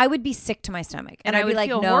sick. Yeah. I would be sick to my stomach. And I'd I be would like,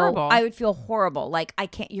 feel no, horrible. I would feel horrible. Like, I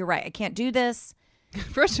can't, you're right. I can't do this.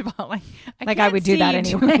 First of all, like I can't would do see that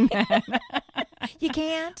you anyway. doing that. You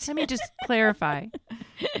can't. Let me just clarify.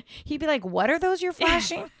 He'd be like, what are those you're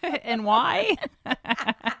flashing? And why?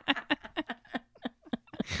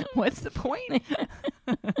 What's the point?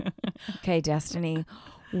 Okay, Destiny,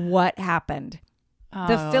 what happened?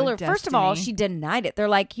 The Oh, filler. First of all, Destiny. she denied it. They're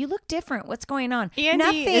like, you look different. What's going on? Andy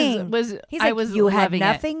Nothing. He's I like, was you had loving it.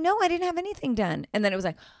 nothing? No, I didn't have anything done. And then it was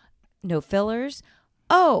like, no fillers.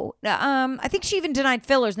 Oh, I think she even denied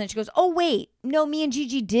fillers. And then she goes, oh, wait. No, me and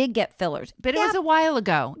Gigi did get fillers. But it was a while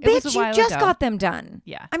ago. It Bitch, was a while you just ago. got them done.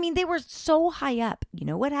 Yeah. I mean, they were so high up. You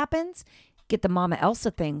know what happens? Get the Mama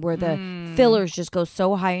Elsa thing where the fillers just go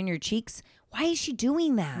so high in your cheeks. Why is she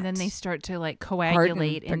doing that? And then they start to like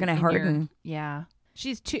coagulate. They're gonna in your- harden. Yeah.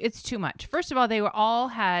 It's too much. First of all, they were all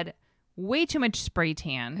had way too much spray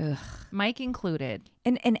tan. Mike included.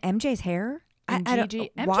 And MJ's hair? And I don't-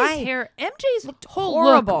 Gigi. MJ's why? hair. MJ's whole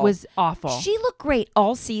horrible. look was awful. She looked great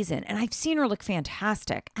all season, and I've seen her look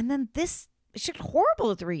fantastic. And then she looked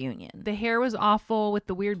horrible at the reunion. The hair was awful with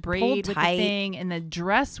the weird braid with the tight. thing, and the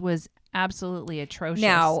dress was absolutely atrocious.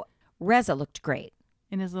 Now, Reza looked great.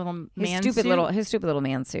 in his little His man stupid suit. little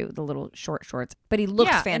man suit, the little short shorts. But he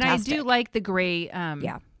looks yeah, fantastic. and I do like the gray.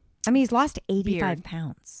 Yeah. I mean, he's lost 85 beard.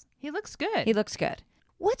 pounds. He looks good. He looks good.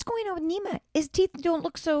 What's going on with Nima? His teeth don't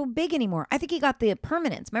look so big anymore. I think he got the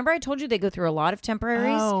permanents. Remember I told you they go through a lot of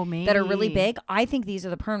temporaries that are really maybe. big? I think these are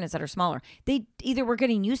the permanents that are smaller. They either we're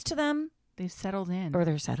getting used to them They've settled in. or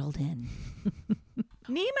they're settled in.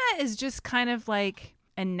 Nima is just kind of like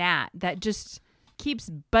a gnat that just keeps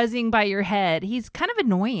buzzing by your head. He's kind of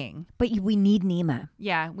annoying. But we need Nima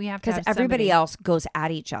Yeah, we have to because have everybody somebody. else goes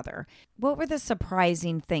at each other. What were the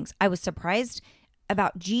surprising things? I was surprised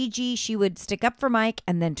about Gigi. She would stick up for Mike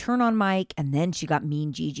and then turn on Mike, and then she got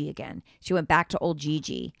mean Gigi again. She went back to old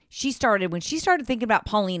Gigi. When she started thinking about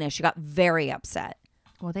Paulina, she got very upset.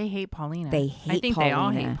 Well, they hate Paulina. They I hate think they all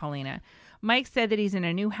Paulina. hate Paulina. Mike said that he's in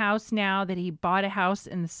a new house now, that he bought a house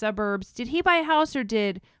in the suburbs. Did he buy a house or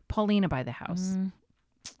did Paulina buy the house?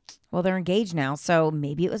 Well, they're engaged now, so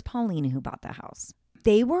maybe it was Paulina who bought the house.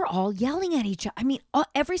 They were all yelling at each other. I mean,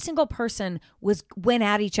 every single person went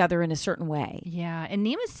at each other in a certain way. Yeah, and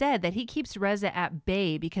Nima said that he keeps Reza at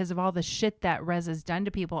bay because of all the shit that Reza's done to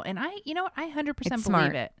people. And I 100% It's believe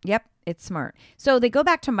smart. it. Yep, it's smart. So they go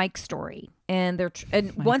back to Mike's story, and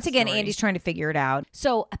once again, story. Andy's trying to figure it out.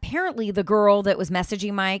 So apparently, the girl that was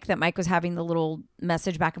messaging Mike, that Mike was having the little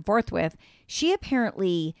message back and forth with, she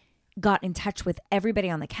apparently got in touch with everybody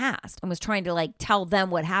on the cast and was trying to like tell them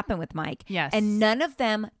what happened with Mike. Yes. And none of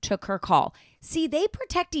them took her call. See, they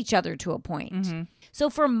protect each other to a point. Mm-hmm. So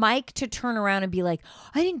for Mike to turn around and be like,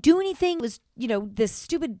 I didn't do anything. It was, this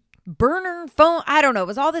stupid burner phone. I don't know. It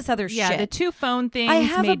was all this other Yeah, shit. the two phone things I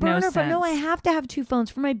have made a burner no phone. No, I sense. have to have two phones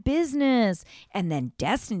for my business. And then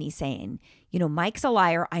Destiny saying, Mike's a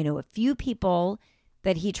liar. I know a few people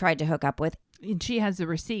that he tried to hook up with. And she has the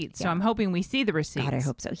receipts, so Yeah. I'm hoping we see the receipts. God, I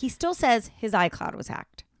hope so. He still says his iCloud was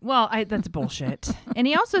hacked. Well, that's bullshit. And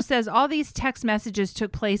he also says all these text messages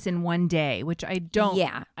took place in one day, which I don't.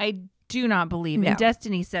 Yeah. I do not believe. No. And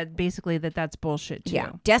Destiny said basically that that's bullshit too.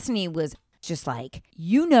 Yeah. Destiny was Just like,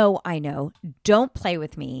 you know, I know, don't play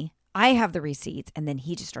with me. I have the receipts. And then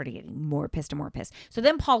he just started getting more pissed and more pissed. So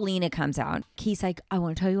then Paulina comes out. He's like, I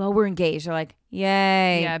want to tell you all we're engaged. They're like,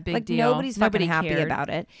 yay. Yeah, big like, deal. Nobody's Nobody fucking happy cared. about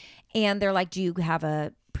it. And they're like, do you have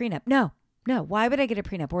a prenup? No. Why would I get a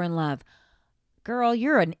prenup? We're in love. Girl,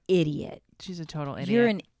 you're an idiot. She's a total idiot. You're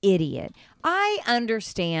an idiot. I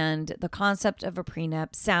understand the concept of a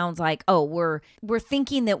prenup sounds like, oh, we're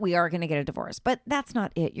thinking that we are going to get a divorce, but that's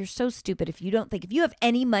not it. You're so stupid if you don't think, if you have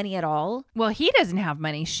any money at all. Well, he doesn't have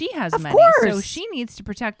money. She has Of money. course. So she needs to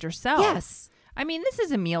protect herself. Yes. I mean, this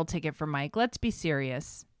is a meal ticket for Mike. Let's be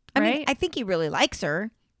serious. I Right? mean, I think he really likes her,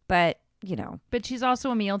 but But she's also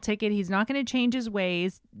a meal ticket. He's not going to change his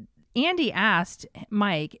ways. Andy asked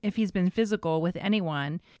Mike if he's been physical with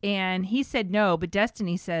anyone, and he said no, but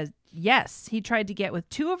Destiny says yes. He tried to get with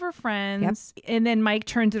 2 of her friends, and then Mike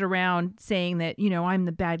turns it around saying that, I'm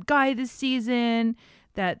the bad guy this season,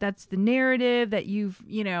 that's the narrative, that you've,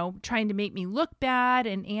 trying to make me look bad.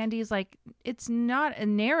 And Andy's like, it's not a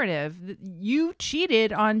narrative. You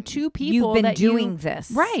cheated on 2 people. you've been doing this.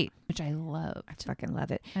 Right. Which I love. I fucking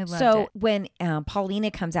love it. I loved so it. when Paulina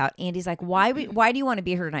comes out, Andy's like, why do you want to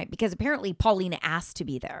be here tonight? Because apparently Paulina asked to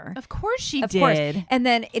be there. Of course she Of did. course. And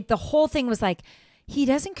then the whole thing was like, he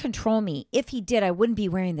doesn't control me. If he did, I wouldn't be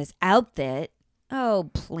wearing this outfit. Oh,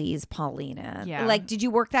 please, Paulina. Yeah. Like, did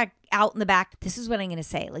you work that out in the back? This is what I'm going to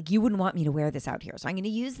say. Like, you wouldn't want me to wear this out here. So I'm going to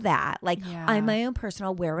use that. Like, Yeah. I'm my own person.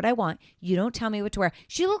 I'll wear what I want. You don't tell me what to wear.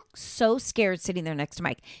 She looked so scared sitting there next to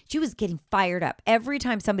Mike. She was getting fired up every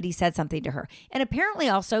time somebody said something to her. And apparently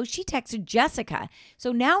also she texted Jessica.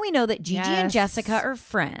 So now we know that Gigi and Yes. Jessica are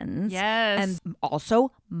friends. Yes. And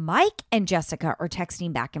also Mike and Jessica are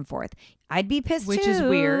texting back and forth. I'd be pissed Which too. is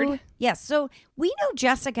weird. Yes. So we know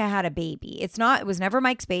Jessica had a baby. It was never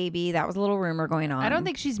Mike's baby. That was a little rumor going on. I don't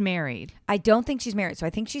think she's married. I don't think she's married. So I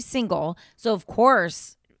think she's single. So of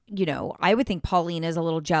course, I would think Paulina is a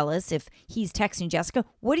little jealous if he's texting Jessica.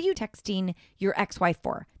 What are you texting your ex-wife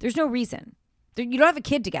for? There's no reason. You don't have a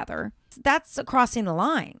kid together. That's crossing the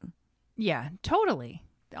line. Yeah, totally.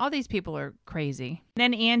 All these people are crazy.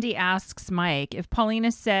 Then Andy asks Mike, if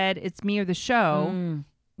Paulina said it's me or the show,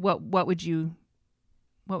 what would you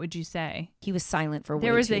say? He was silent for way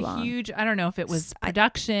There was too a long. huge, I don't know if it was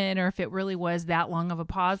production or if it really was that long of a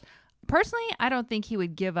pause. Personally, I don't think he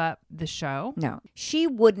would give up the show. No, she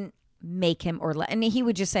wouldn't make him and he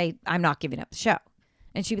would just say, I'm not giving up the show.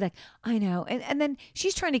 And she'd be like, I know. And then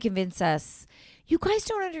she's trying to convince us, you guys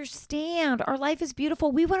don't understand. Our life is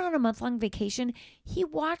beautiful. We went on a month-long vacation. He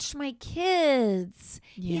watched my kids.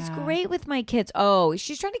 He's Yeah. great with my kids. Oh,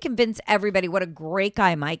 she's trying to convince everybody what a great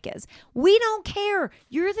guy Mike is. We don't care.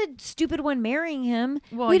 You're the stupid one marrying him.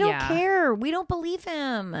 Well, we don't yeah. care. We don't believe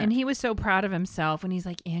him. And he was so proud of himself when he's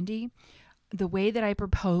like, Andy, the way that I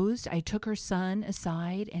proposed, I took her son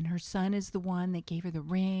aside and her son is the one that gave her the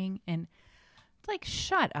ring. And it's like,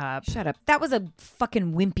 shut up. Shut up. That was a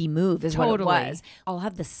fucking wimpy move is Totally. what it was. I'll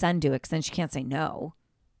have the son do it because then she can't say no.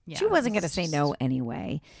 Yeah, She wasn't going to it's say just- no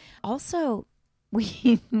anyway. Also,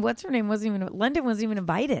 what's her name? London wasn't even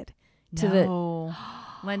invited to the. No.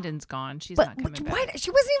 London's gone. She's But not coming back. why? She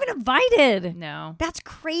wasn't even invited. No. That's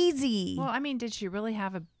crazy. Well, I mean, did she really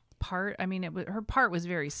have a part? I mean, her part was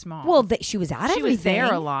very small. Well, she was at she everything. was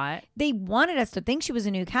there a lot. They wanted us to think she was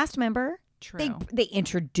a new cast member. True. They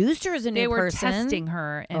introduced her as a new They were person. testing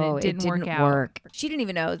her, and Oh, it didn't work out. work. She didn't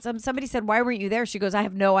even know. Somebody said, "Why weren't you there?" She goes, "I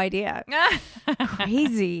have no idea."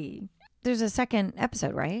 Crazy. There's a second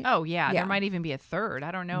episode, right? Oh yeah, Yeah. there might even be a third. I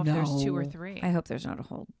don't know if there's 2 or 3. I hope there's not a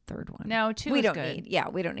whole third one. No, 2 we is don't good. need. Yeah,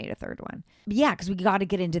 we don't need a third one. But yeah, because we got to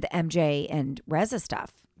get into the MJ and Reza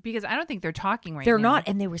stuff. Because I don't think they're talking right They're now. not,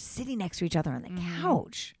 and they were sitting next to each other on the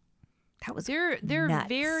couch. That was They're nuts.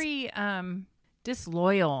 very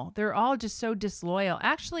disloyal. They're all just so disloyal.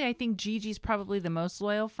 Actually, I think Gigi's probably the most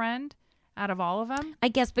loyal friend out of all of them. I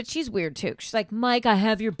guess, but she's weird too. She's like, Mike, I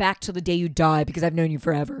have your back till the day you die because I've known you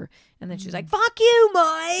forever. And then she's like, fuck you,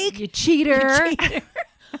 Mike. You cheater.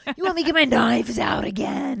 You want me to get my knives out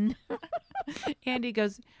again? Andy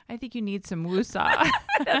goes, I think you need some woosah.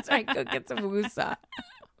 That's right. Go get some woosah.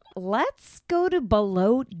 Let's go to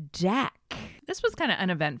Below Deck. This was kind of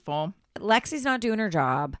uneventful. Lexi's not doing her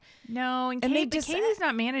job. No, and, And they Kate, just- Katie's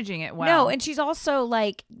not managing it well. No, and she's also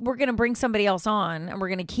like, we're going to bring somebody else on and we're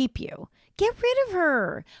going to keep you. Get rid of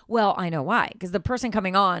her. Well, I know why. Because the person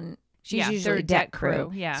coming on, she's Yeah, usually they're deck deck crew,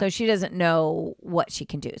 crew. yeah. So she doesn't know what she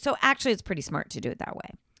can do. So actually, it's pretty smart to do it that way.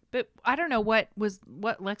 But I don't know what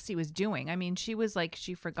Lexi was doing. I mean, she was like,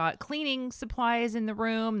 she forgot cleaning supplies in the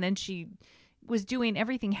room. Then she was doing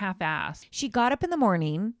everything half-assed. She got up in the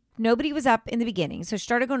morning Nobody was up in the beginning, so she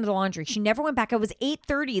started going to the laundry. She never went back. It was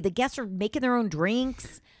 8:30. The guests are making their own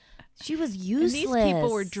drinks. She was useless. And these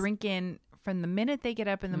people were drinking from the minute they get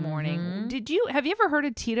up in the morning. Have you ever heard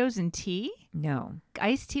of Tito's and tea? No.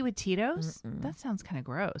 Iced tea with Tito's? That sounds kind of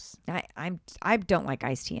gross. I don't like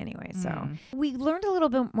iced tea anyway. So we learned a little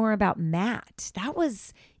bit more about Matt. That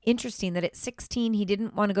was interesting that at 16, he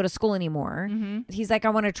didn't want to go to school anymore. He's like, I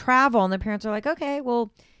want to travel. And the parents are like, okay,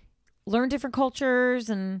 well, learn different cultures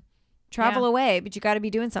and travel away, but you got to be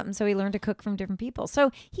doing something. So he learned to cook from different people.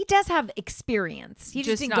 So he does have experience. He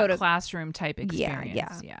just didn't not go to classroom type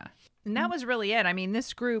experience. Yeah. And that was really it. I mean,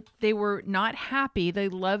 this group, they were not happy. They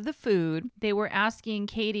loved the food. They were asking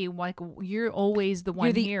Katie, like, you're always the one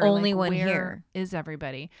You're the here. only like, one where here. Is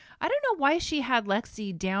everybody? I don't know why she had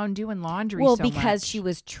Lexi down doing laundry Well, so because much. she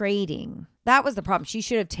was trading. That was the problem. She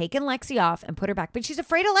should have taken Lexi off and put her back. But she's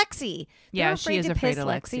afraid of Lexi. Yeah, They're she is to afraid piss of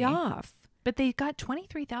Lexi. off. But they got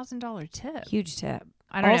 $23,000 tip. Huge tip.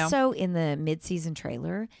 I don't know. Also, in the mid-season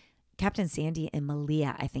trailer, Captain Sandy and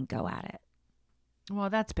Malia, I think, go at it. Well,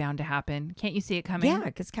 that's bound to happen. Can't you see it coming? Yeah,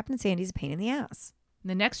 because Captain Sandy's a pain in the ass.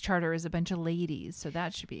 The next charter is a bunch of ladies, so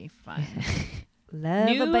that should be fun. Love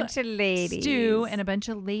a New bunch of ladies. Stew and a bunch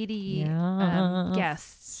of lady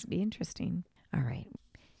guests. Be interesting. All right.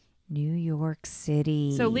 New York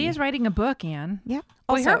City. So Leah's writing a book, Anne. Yep.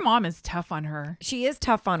 Boy, Also, her mom is tough on her. she is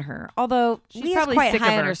tough on her. Although She's Leah's probably quite sick of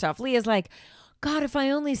high on her. herself. Leah's like, God, if I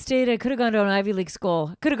only stayed, I could have gone to an Ivy League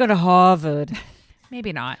school. Could have gone to Harvard.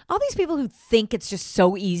 Maybe not. All these people who think it's just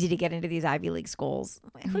so easy to get into these Ivy League schools.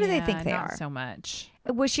 Who do they think they not are? so much.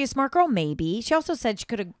 Was she a smart girl? Maybe. She also said she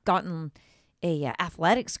could have gotten a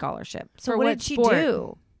athletic scholarship. So For what what did she sport?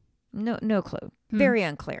 do? No clue. Very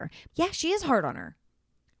unclear. Yeah, she is hard on her.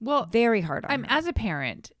 Well, Very hard on her. as a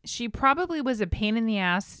parent, she probably was a pain in the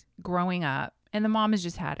ass growing up, and the mom has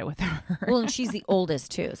just had it with her. Well, and she's the oldest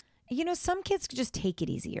too. You know, some kids could just take it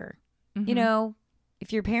easier. Mm-hmm. You know,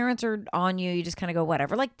 if your parents are on you, you just kind of go,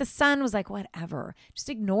 whatever. Like the son was like, whatever. Just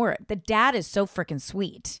ignore it. The dad is so freaking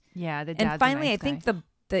sweet. Yeah, the dad's And finally, a nice I think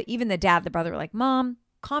guy. even the dad, the brother were like, Mom,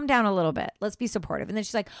 calm down a little bit. Let's be supportive. And then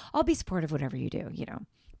she's like, I'll be supportive whatever you do, you know.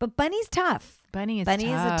 But Bunny's tough. Bunny is is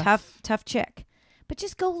a tough chick. But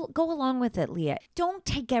just go along with it, Leah. Don't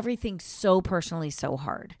take everything so personally, so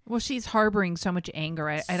hard. Well, she's harboring so much anger.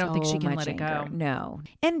 I don't think So she can much let it go. anger. No.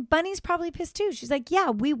 And Bunny's probably pissed too. She's like, yeah,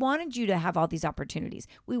 we wanted you to have all these opportunities.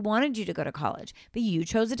 We wanted you to go to college, but you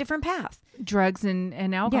chose a different path. Drugs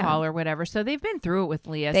and alcohol or whatever. So they've been through it with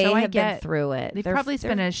Leah. They so I have get been through it. They've They're- probably they're-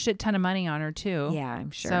 spent a shit ton of money on her too. Yeah,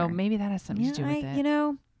 I'm sure. So maybe that has something to do with it. You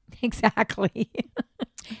know, exactly.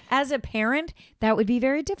 As a parent, that would be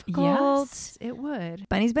very difficult. Yes, it would.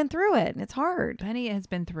 Bunny's been through it, and it's hard. Bunny has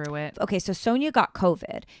been through it. Okay, so Sonia got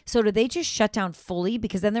COVID. So did they just shut down fully?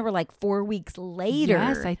 Because then they were like 4 weeks later.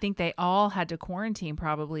 Yes, I think they all had to quarantine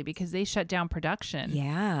probably because they shut down production.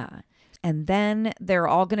 Yeah. And then they're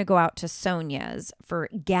all going to go out to Sonia's for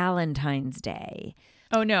Galentine's Day.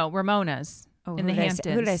 Oh no, Ramona's in the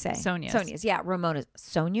Hamptons. Who did I say? Sonia's. Yeah, Ramona's.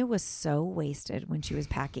 Sonia was so wasted when she was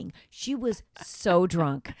packing. She was so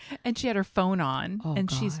drunk. And she had her phone on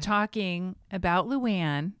and she's God. talking about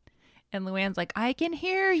Luann. And Luann's like, I can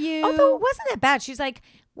hear you. Although it wasn't that bad. She's like,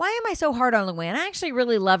 why am I so hard on Luann? I actually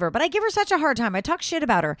really love her, but I give her such a hard time. I talk shit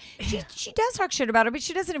about her. She does talk shit about her, but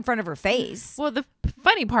she does it in front of her face. Well, the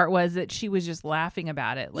funny part was that she was just laughing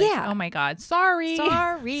about it. Like, Yeah. oh my God, sorry.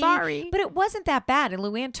 Sorry. But it wasn't that bad. And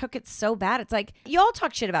Luann took it so bad. It's like, you all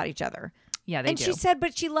talk shit about each other. Yeah, they and do. she said,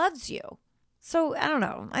 but she loves you. So I don't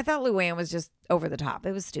know. I thought Luann was just over the top.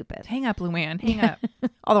 It was stupid. Hang up, Luann. Hang up.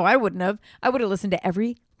 Although I wouldn't have. I would have listened to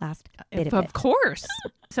every last bit of it. Of course.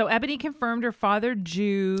 So Ebony confirmed her father,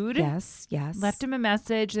 Jude. Yes. Left him a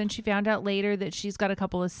message. Then she found out later that she's got a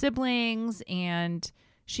couple of siblings and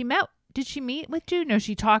she met. Did she meet with Jude? No,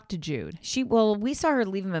 she talked to Jude. We saw her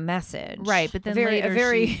leave him a message. Right, but then a later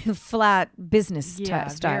very she- flat business style.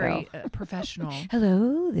 very professional.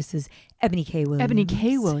 Hello, this is Ebony K. Williams. Ebony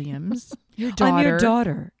K. Williams, your daughter. I'm your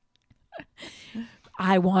daughter.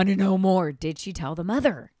 I want to know more. Did she tell the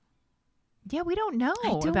mother? Yeah, we don't know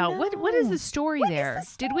don't about what is know. the story What is there.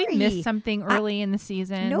 the Did we story? miss something early in the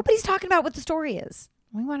season? Nobody's talking about what the story is.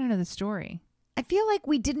 We want to know the story. I feel like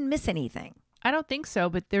we didn't miss anything. I don't think so,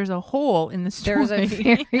 but there's a hole in the story. There's a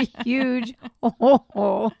very huge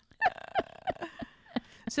hole.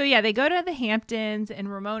 So yeah, they go to the Hamptons and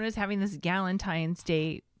Ramona's having this Galentine's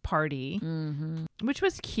Day party, which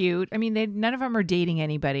was cute. I mean, none of them are dating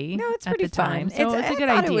anybody. No, it's at pretty the time, fun. so it's a good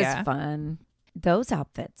I thought idea. It was fun. Those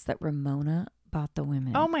outfits that Ramona bought the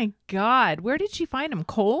women. Oh my God. Where did she find them?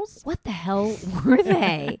 Kohl's? What the hell were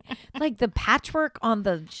they? Like the patchwork on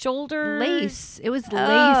the shoulders? Lace. It was lace,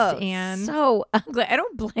 Oh, and so ugly. I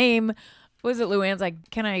don't blame. Was it Luann's like,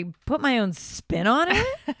 can I put my own spin on it?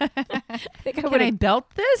 I think I can would I have. belt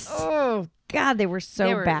this? Oh God, they were so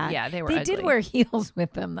They were- bad. yeah, they were They did ugly. wear heels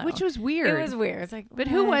with them though, Which was weird. It was weird. It's like, But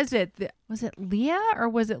who what? was it? Was it Leah or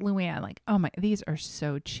was it Luann? Like, oh my, these are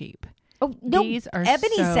so cheap. Oh no, These are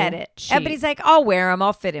Ebony so said it. cheap. Ebony's like, I'll wear them.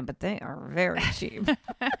 I'll fit in, but they are very cheap.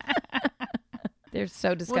 They're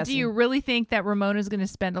so disgusting. Well, do you really think that Ramona's going to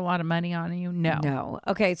spend a lot of money on you? No. No.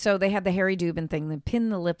 Okay, so they had the Harry Dubin thing. They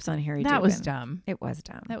pinned the lips on Harry Dubin. That was dumb. It was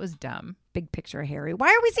dumb. That was dumb. Big picture of Harry. Why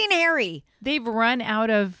are we seeing Harry? They've run out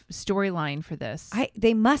of storyline for this.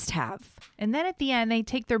 They must have. And then at the end, they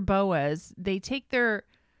take their boas. They take their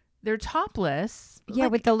topless. Yeah,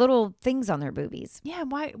 Like, with the little things on their boobies. yeah.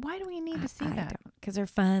 Why do we need to see that? Because they're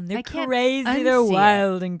fun. They're I can't crazy. They're unsee it.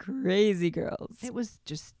 wild and crazy girls. It was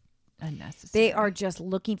just unnecessary. They are just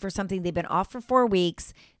looking for something. They've been off for 4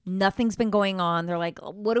 weeks. Nothing's been going on. They're like,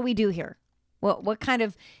 what do we do here? What kind of What kind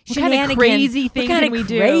of shenanigans? crazy thing what kind can of we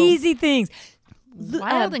do? Crazy things.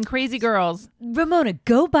 wild and crazy girls. Ramona,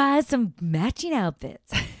 go buy some matching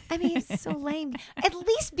outfits. I mean, it's so lame. At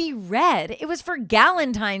least be red. It was for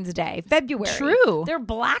Galentine's Day, February. True. They're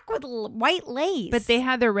black with white lace. But they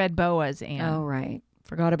had their red boas, and Oh, right.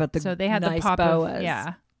 Forgot about the so they had nice the pop boas. of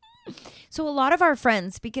yeah. So a lot of our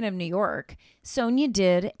friends, speaking of New York, Sonia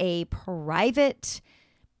did a private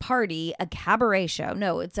party, a cabaret show.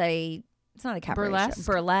 No, it's not a cabaret Burlesque?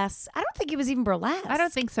 show. Burlesque. I don't think it was even burlesque. I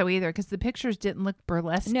don't think so either because the pictures didn't look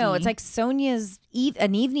burlesque. No, it's like Sonia's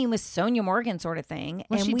an evening with Sonia Morgan sort of thing.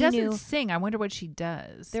 well, and she we doesn't knew sing. I wonder what she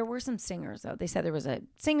does. there were some singers though. They said there was a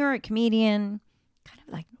singer, a comedian, kind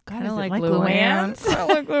of like is it like Luann. Luann's? Kind of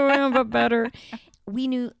like Luann, but better. We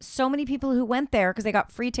knew so many people who went there because they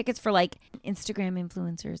got free tickets for like Instagram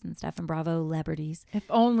influencers and stuff and Bravo celebrities. If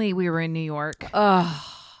only we were in New York.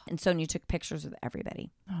 And Sonia took pictures with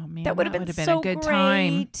everybody. Oh man, That would have been would've so a good great.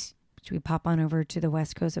 time. Should we pop on over to the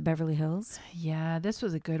west coast of Beverly Hills? Yeah, this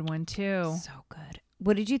was a good one too. So good.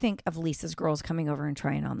 What did you think of Lisa's girls coming over and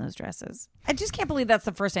trying on those dresses? I just can't believe that's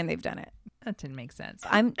the first time they've done it. That didn't make sense.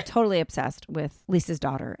 I'm totally obsessed with Lisa's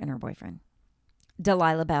daughter and her boyfriend,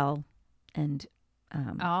 Delilah Bell, and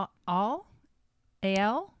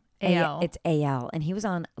Al? It's AL, and he was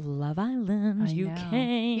on Love Island I UK. know.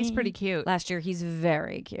 He's pretty cute. Last year, he's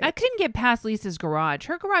very cute. I couldn't get past Lisa's garage.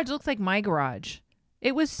 Her garage looks like my garage.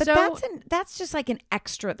 It was but so. that's just like an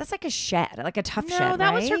extra. That's like a shed, like a tough no, shed.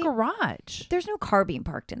 that was her right? garage. There's no car being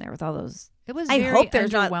parked in there with all those. It was. I very hope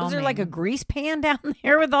there's not. Was there like a underwhelming. grease pan down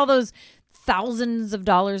there with all those thousands of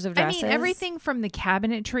dollars of I dresses? mean, everything from the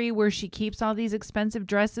cabinetry where she keeps all these expensive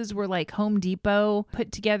dresses were like Home Depot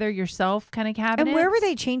put together yourself kind of cabinets. And where were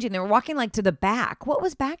they changing? They were walking like to the back. What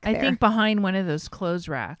was back there? I think behind one of those clothes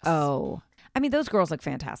racks. Oh, I mean, those girls look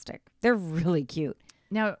fantastic. They're really cute.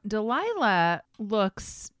 Now Delilah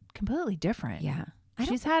looks completely different. Yeah,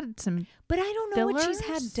 She's had some. but I don't know what she's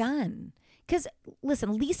had fillers? done. Because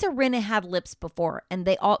listen, Lisa Rinna had lips before, and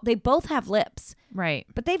they both have lips, Right.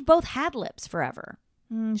 but they've both had lips forever.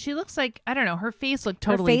 She looks like, I don't know, her face looked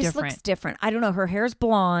totally her face different. looks different. I don't know. Her hair's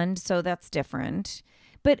blonde, so that's different.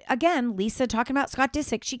 But again, Lisa talking about Scott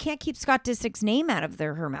Disick, she can't keep Scott Disick's name out of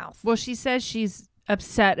her mouth. Well, she says she's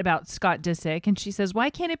upset about Scott Disick, and she says, why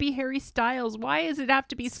can't it be Harry Styles? Why does it have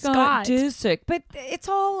to be Scott? Disick. But it's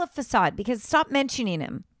all a facade because stop mentioning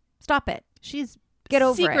him. Stop it. She's Get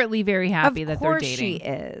over secretly very happy of that they're course dating. she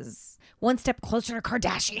is. One step closer to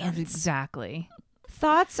Kardashians. Exactly.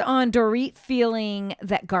 Thoughts on Dorit feeling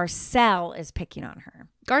that Garcelle is picking on her?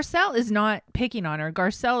 Garcelle is not picking on her.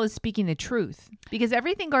 Garcelle is speaking the truth because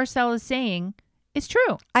everything Garcelle is saying is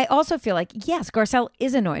true. I also feel like, yes, Garcelle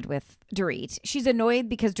is annoyed with Dorit. She's annoyed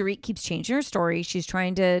because Dorit keeps changing her story. She's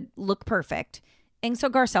trying to look perfect. And so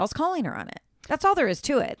Garcelle's calling her on it. That's all there is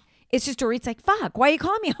to it. It's just Dorit's like, fuck, why are you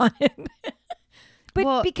calling me on it? But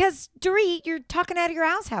Well- because Dorit, you're talking out of your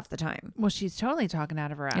ass half the time. Well, she's totally talking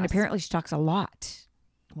out of her ass. And apparently she talks a lot,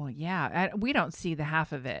 Well, yeah. We don't see the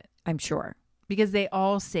half of it I'm sure. because they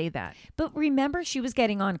all say that. But remember, she was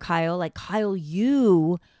getting on Kyle, like, Kyle,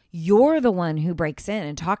 you're the one who breaks in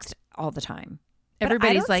and talks all the time. But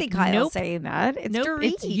Everybody's I don't like, see Kyle nope. saying that. It's Nope,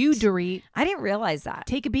 Dorit. it's you, Dorit. I didn't realize that.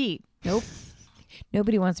 Take a beat. Nope.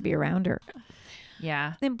 Nobody wants to be around her.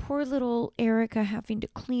 Yeah. Then poor little Erica having to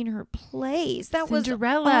clean her place. That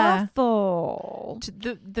Cinderella. was awful.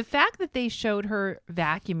 The fact that they showed her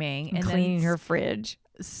vacuuming and Cleaning then her fridge.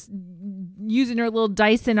 using her little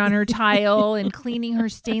Dyson on her tile and cleaning her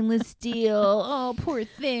stainless steel. Oh, poor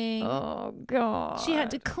thing. Oh, God. She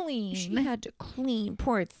had to clean. She had to clean,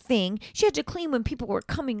 poor thing. She had to clean when people were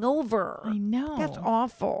coming over. I know. That's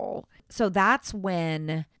awful. So that's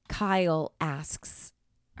when Kyle asks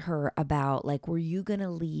her about, like, were you going to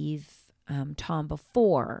leave Tom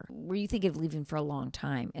before? Were you thinking of leaving for a long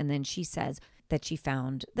time? And then she says that she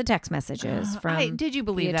found the text messages from did you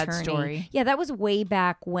believe the that attorney. story? Yeah, that was way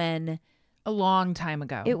back when. A long time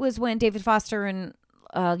ago. It was when David Foster and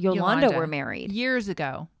Yolanda were married. Years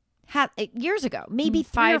ago. Years ago. Maybe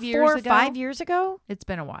 5 years ago? 5 years ago? It's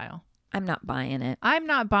been a while. I'm not buying it. I'm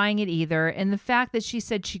not buying it either. And the fact that she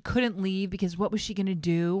said she couldn't leave because what was she going to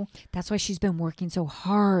do? That's why she's been working so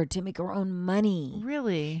hard to make her own money.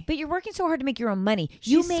 Really? But you're working so hard to make your own money.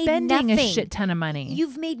 She's made spending nothing. a shit ton of money.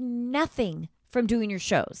 You've made nothing from doing your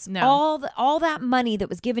shows. No. All that money that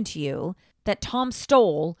was given to you that Tom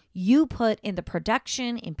stole, you put in the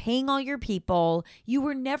production, in paying all your people. You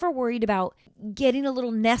were never worried about getting a little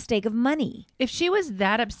nest egg of money. If she was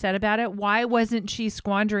that upset about it, why wasn't she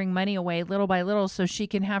squandering money away little by little so she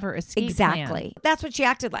can have her escape Exactly. plan? That's what she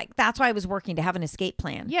acted like. That's why I was working to have an escape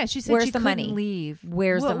plan. Yeah, she said Where's she the couldn't money? leave.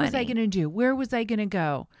 Where's the What was I money? going to do? Where was I going to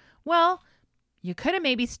go? Well, you could have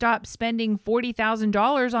maybe stopped spending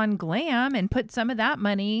 $40,000 on glam and put some of that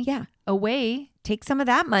money away. Take some of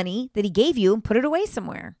that money that he gave you and put it away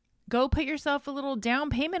somewhere. Go put yourself a little down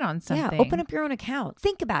payment on something. Yeah, open up your own account.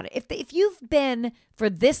 Think about it. If you've been for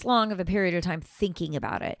this long of a period of time thinking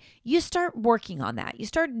about it, you start working on that. You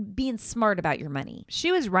start being smart about your money.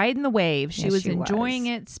 She was riding the wave. She Yes, was she enjoying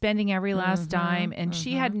was. it, spending every last dime, and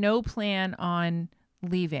she had no plan on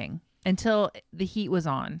leaving until the heat was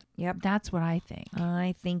on. Yep. That's what I think.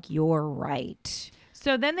 I think you're right.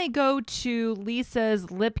 So then they go to Lisa's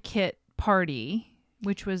lip kit party,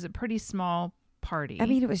 which was a pretty small party. I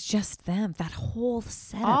mean, it was just them. That whole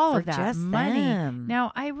setup all for of that just money. them.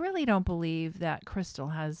 Now, I really don't believe that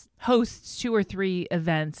Crystal hosts 2 or 3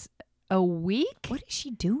 events a week. What is she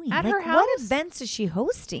doing? At Like, her What house? events is she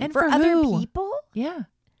hosting? And for for other who? people? Yeah.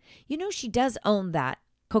 You know, she does own that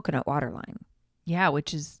coconut water line. Yeah,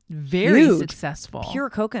 which is very Huge. successful. Pure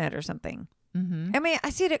coconut or something. Mm-hmm. I mean, I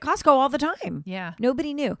see it at Costco all the time. Yeah.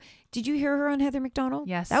 Nobody knew. Did you hear her on Heather McDonald?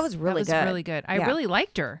 Yes. That was really good. really good. I Yeah. really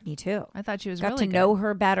liked her. Me too. I thought she was Got really to good. know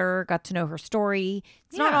her better, got to know her story.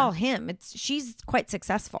 It's not Yeah. all him. She's quite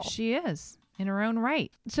successful. She is in her own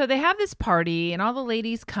right. So they have this party and all the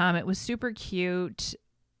ladies come. It was super cute.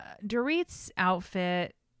 Dorit's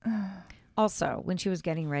outfit. Also, when she was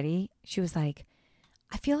getting ready, she was like,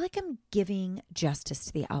 I feel like I'm giving justice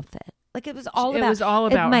to the outfit. Like it was all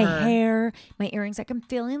about my her. hair, my earrings. Like I'm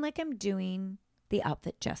feeling like I'm doing the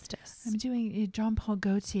outfit justice. I'm doing Jean Paul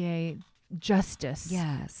Gaultier justice.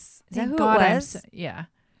 Yes. Is Thank that who God it was? yeah.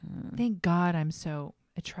 Thank God I'm so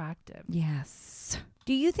attractive. Yes.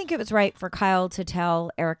 Do you think it was right for Kyle to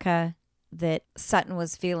tell Erica that Sutton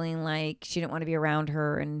was feeling like she didn't want to be around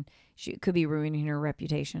her and she could be ruining her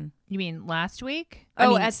reputation? You mean last week? I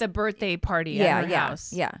mean, at the birthday party at her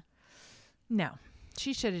house. Yeah. No.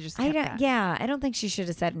 She should have just I kept don't. that. Yeah, I don't think she should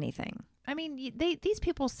have said anything. I mean, these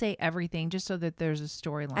people say everything just so that there's a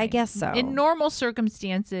storyline. I guess so. In normal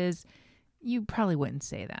circumstances, you probably wouldn't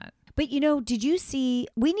say that. But did you see?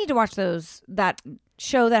 We need to watch that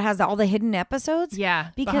show that has all the hidden episodes.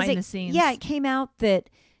 Yeah, because behind the scenes. Yeah, it came out that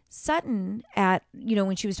Sutton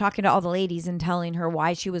when she was talking to all the ladies and telling her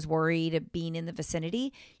why she was worried of being in the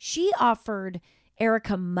vicinity, she offered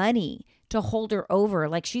Erica money to hold her over.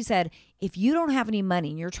 Like she said, if you don't have any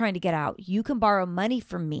money and you're trying to get out, you can borrow money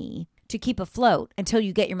from me to keep afloat until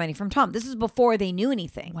you get your money from Tom. This is before they knew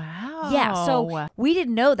anything. Wow. Yeah, so we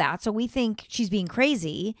didn't know that. So we think she's being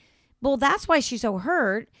crazy. Well, that's why she's so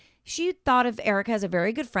hurt. She thought of Erica as a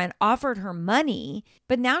very good friend, offered her money,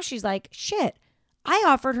 but now she's like, shit, I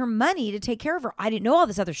offered her money to take care of her. I didn't know all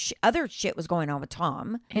this other shit was going on with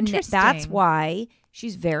Tom. And Interesting. that's why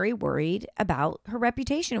she's very worried about her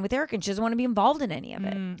reputation with Erica and she doesn't want to be involved in any of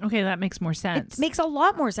it. Okay, that makes more sense. It makes a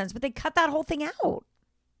lot more sense, but they cut that whole thing out.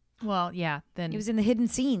 Well, yeah, then It was in the hidden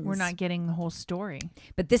scenes. we're not getting the whole story.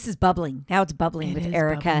 But this is bubbling. Now it's bubbling It with is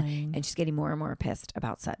Erica bubbling. and she's getting more and more pissed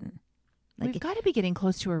about Sutton. We've got to be getting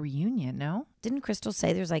close to a reunion, no? Didn't Crystal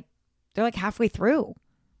say they're like halfway through?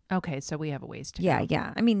 Okay, so we have a ways to Yeah, go.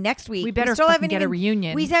 yeah. I mean, next week We better still fucking haven't get a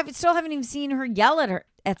reunion. We still haven't even seen her yell at her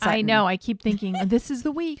at Sutton. I know. I keep thinking, this is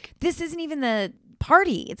the week. This isn't even the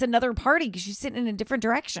party. It's another party because she's sitting in a different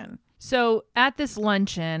direction. So at this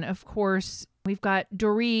luncheon, of course, we've got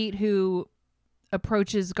Dorit who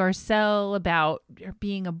approaches Garcelle about her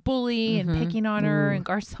being a bully and picking on her. And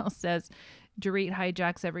Garcelle says, Dorit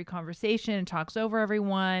hijacks every conversation and talks over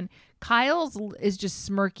everyone. Kyle's is just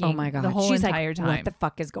smirking Oh my God. the whole She's entire like, time. what the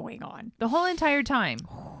fuck is going on? The whole entire time.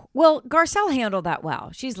 Well, Garcelle handled that well.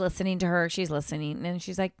 She's listening to her. She's listening. And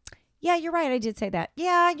she's like, yeah, you're right. I did say that.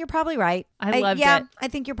 Yeah, you're probably right. I loved yeah, it. I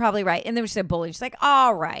think you're probably right. And then she said bully. She's like,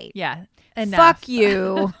 all right. Yeah. Enough. Fuck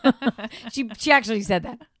you. she actually said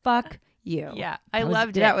that. Fuck you. Yeah. I That was-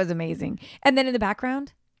 loved it. That was amazing. And then in the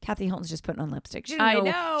background, Kathy Hilton's just putting on lipstick. She doesn't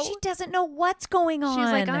know. She doesn't know what's going on.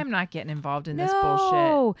 She's like, I'm not getting involved in this bullshit.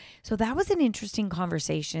 No. So that was an interesting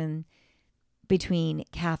conversation between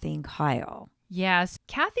Kathy and Kyle. Yes.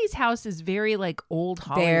 Kathy's house is very like old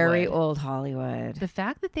Hollywood. Very old Hollywood. The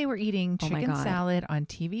fact that they were eating Oh my chicken God. salad on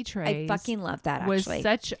TV trays I fucking love that, was actually.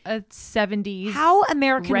 such a 70s. How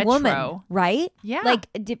American retro. Woman, right? Yeah. Like,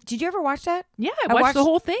 did you ever watch that? Yeah, I watched the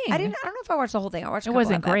whole thing. I don't know if I watched the whole thing. I watched a It couple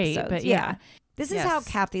wasn't of great, episodes. but yeah. This is Yes. how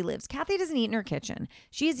Kathy lives. Kathy doesn't eat in her kitchen.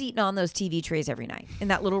 She's eating on those TV trays every night in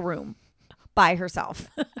that little room by herself.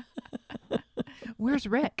 Where's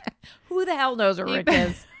Rick? Who the hell knows where Rick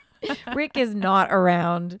is? Rick is not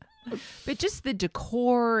around. But just the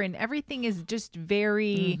decor and everything is just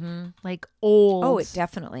very like old. Oh, it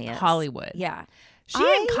definitely is. Hollywood. Yeah. She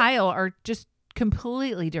and Kyle are just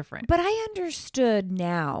completely different. But I understood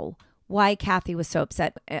now why Kathy was so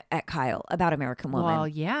upset at Kyle about American Woman. Well,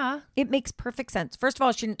 yeah. It makes perfect sense. First of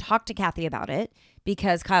all, she didn't talk to Kathy about it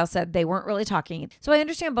because Kyle said they weren't really talking. So I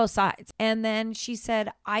understand both sides. And then she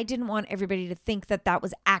said, I didn't want everybody to think that that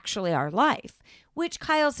was actually our life, which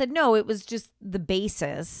Kyle said, no, it was just the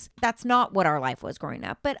basis. That's not what our life was growing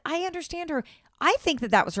up. But I understand her. I think that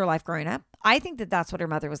that was her life growing up. I think that that's what her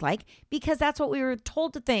mother was like because that's what we were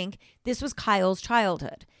told to think. This was Kyle's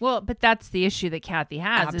childhood. Well, but that's the issue that Kathy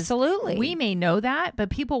has. is Absolutely. we may know that, but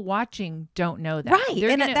people watching don't know that. Right. They're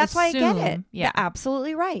And gonna that's why I get it. assume- Yeah. You're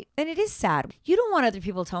absolutely right. And it is sad. You don't want other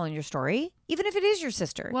people telling your story, even if it is your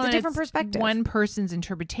sister. Well, it's a and different perspective. One person's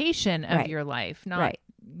interpretation of Right. your life, not Right.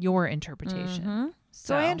 your interpretation. Mhm.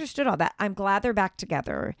 So I understood all that. I'm glad they're back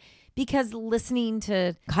together because listening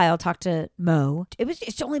to Kyle talk to Mo,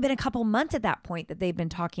 it's only been a couple months at that point that they've been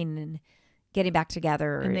talking and getting back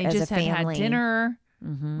together And they as just a family. had dinner,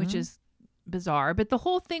 Mhm. which is bizarre. But the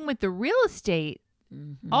whole thing with the real estate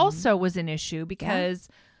Mm-hmm. also was an issue because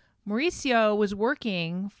Mauricio was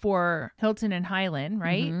working for Hilton and Highland,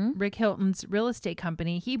 right? Mhm. Rick Hilton's real estate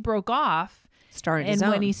company. He broke off. started And his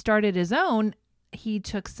when own, he started his own, he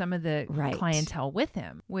took some of the Right. clientele with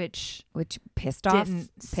him, which, which pissed off didn't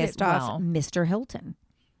sit well. Mr. Hilton.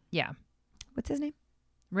 yeah. What's his name?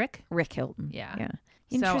 Rick? Rick Hilton. Yeah. Yeah.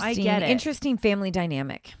 So I Interesting. get it. Interesting family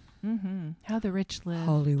dynamic. Mm-hmm. How the rich live.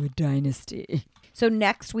 Hollywood Dynasty. So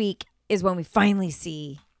next week is when we finally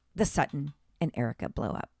see the Sutton and Erica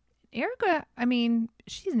blow up. Erica, I mean,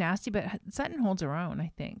 she's nasty, but Sutton holds her own,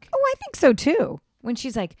 I think. Oh, I think so too. When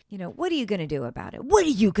she's like, what are you going to do about it? What are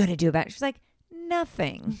you going to do about it? She's like,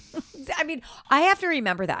 nothing. I mean, I have to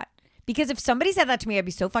remember that because if somebody said that to me, I'd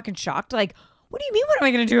be so fucking shocked. Like, what do you mean? What am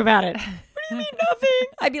I going to do about it? What do you mean nothing?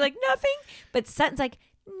 I'd be like, nothing. But Sutton's like,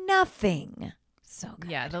 nothing. So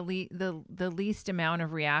good. Yeah, the least amount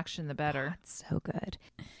of reaction, the better. It's so good.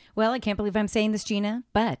 Well, I can't believe I'm saying this, Gina,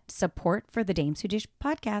 but support for the Dames Who Dish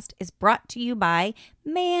podcast is brought to you by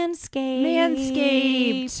Manscaped.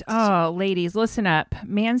 Manscaped. Oh, ladies, listen up.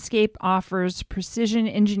 Manscaped offers precision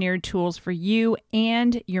engineered tools for you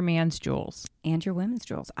and your man's jewels. And your women's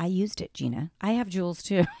jewels. I used it, Gina. I have jewels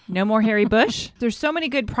too. No more hairy bush. There's so many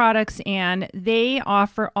good products, and they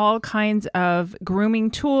offer all kinds of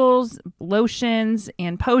grooming tools, lotions,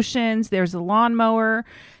 and potions. There's a lawnmower.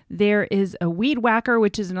 There is a weed whacker,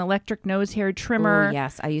 which is an electric nose hair trimmer. Oh,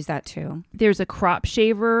 yes, I use that too. There's a crop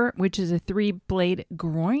shaver, which is a 3-blade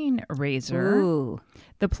groin razor. Ooh.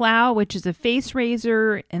 The plow, which is a face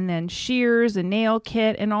razor, and then shears, a nail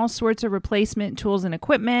kit, and all sorts of replacement tools and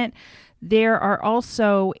equipment. There are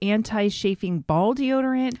also anti-chafing ball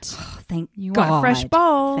deodorant. Thank You God. want fresh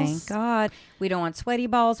balls. Thank God. We don't want sweaty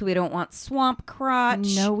balls. We don't want swamp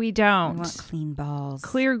crotch. No, we We don't. want clean balls.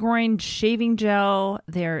 Clear groin shaving gel.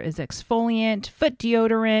 There is exfoliant, foot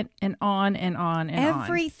deodorant, and on and on and on.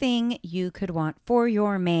 Everything you could want for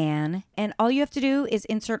your man. And all you have to do is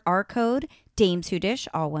insert our code, Dames Who Dish,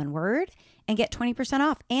 all one word, and get 20%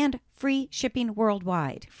 off and free shipping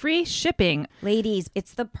worldwide. Free shipping. Ladies,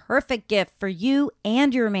 it's the perfect gift for you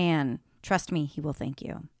and your man. Trust me, he will thank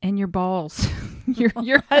you. And your balls.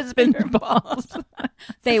 your husband's balls.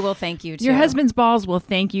 They will thank you too. Your husband's balls will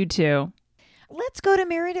thank you too. Let's go to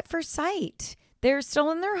Married at First Sight. They're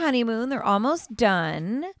still in their honeymoon. They're almost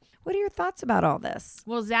done. What are your thoughts about all this?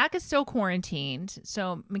 Well, Zach is still quarantined,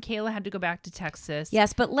 so Michaela had to go back to Texas.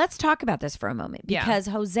 Yes, but let's talk about this for a moment Yeah. because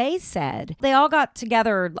Jose said they all got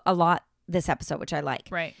together a lot this episode, which I like.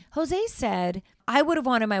 Right. Jose said, I would have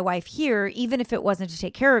wanted my wife here, even if it wasn't to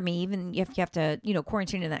take care of me, even if you have to,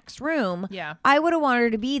 quarantine in the next room. Yeah. I would have wanted her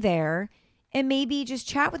to be there and maybe just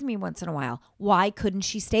chat with me once in a while. Why couldn't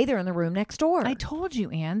she stay there in the room next door? I told you,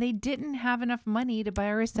 Anne, they didn't have enough money to buy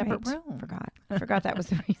her a separate Right. room. Forgot that was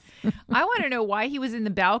the reason. I want to know why he was in the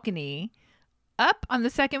balcony up on the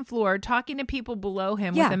second floor talking to people below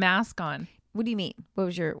him Yeah. with a mask on. What do you mean?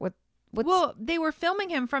 What's Well, they were filming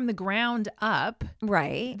him from the ground up.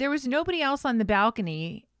 right. There was nobody else on the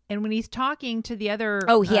balcony. And when he's talking to the other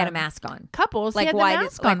Oh, he had a mask on. couples, he Like had the why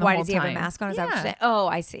mask on the why whole does he have a time. mask on? Is that what Yeah. you're saying? Oh,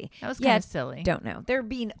 I see. That was Yeah, kind of silly. Don't know. They're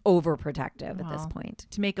being overprotective at this Well, point.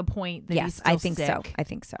 To make a point that he's Yes, still I think so. sick. I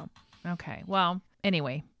think so. Okay. Well,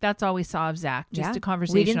 anyway, that's all we saw of Zach. Just Yeah. a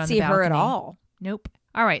conversation We didn't on see the her at balcony. all. Nope.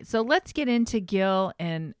 All right. So let's get into Gil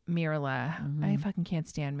and Mirla. Mm-hmm. I fucking can't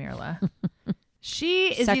stand Mirla. She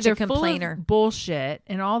is Such a either full complainer. of bullshit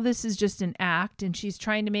and all this is just an act and she's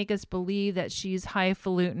trying to make us believe that she's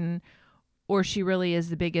highfalutin or she really is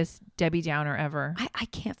the biggest Debbie Downer ever. I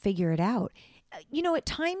can't figure it out. At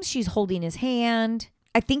times she's holding his hand.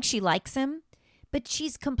 I think she likes him, but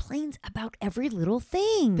she's complains about every little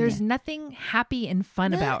thing. There's nothing happy and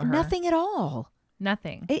fun about her. Nothing at all.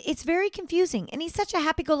 Nothing. It's very confusing. And he's such a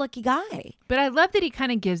happy-go-lucky guy. But I love that he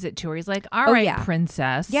kind of gives it to her. He's like, all Oh, right, yeah.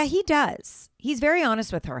 princess. Yeah, he does. He's very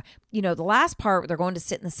honest with her. The last part where they're going to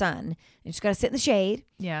sit in the sun and she's got to sit in the shade.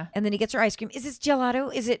 Yeah. And then he gets her ice cream. Is this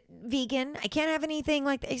gelato? Is it vegan? I can't have anything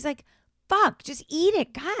like that. He's like, fuck, just eat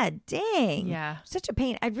it. God dang. Yeah. Such a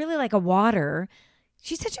pain. I'd really like a water.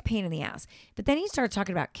 She's such a pain in the ass. But then he starts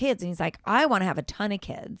talking about kids and he's like, I want to have a ton of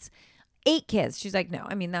kids. 8 kids. She's like, no,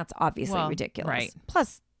 I mean, that's obviously Well, ridiculous. right.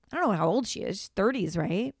 Plus, I don't know how old she is. She's 30s,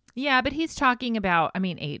 right? Yeah, but he's talking about,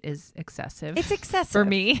 8 is excessive. It's excessive. for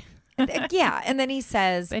me. Yeah. And then he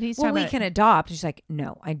says, But he's well, talking we about- can adopt. She's like,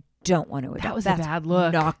 no, I don't want to adopt. was a That's bad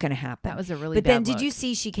look. Not going to happen. That was a really But bad then did look. you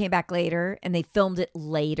see she came back later and they filmed it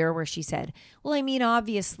later where she said, well, I mean,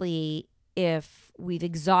 obviously, if we've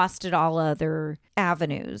exhausted all other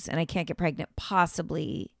avenues and I can't get pregnant,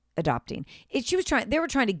 possibly adopting. They were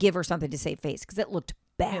trying to give her something to save face because it looked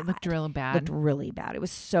bad. It looked really bad. Looked really bad. It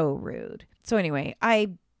was so rude. So anyway, I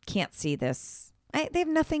can't see this. They have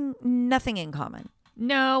nothing in common.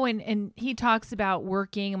 No, and he talks about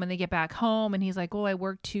working and when they get back home and he's like, well, I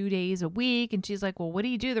work 2 days a week. And she's like, well, what do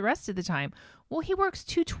you do the rest of the time? Well, he works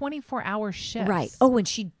 2 24-hour shifts. Right. Oh, and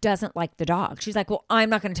she doesn't like the dog. She's like, well, I'm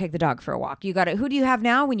not going to take the dog for a walk. Who do you have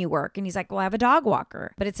now when you work? And he's like, well, I have a dog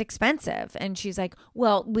walker, but it's expensive. And she's like,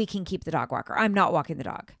 well, we can keep the dog walker. I'm not walking the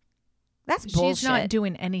dog. That's bullshit. She's not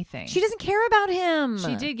doing anything. She doesn't care about him.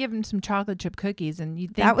 She did give him some chocolate chip cookies and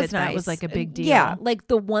you'd think That was nice. that was like a big deal. Yeah. Like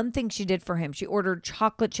the one thing she did for him, she ordered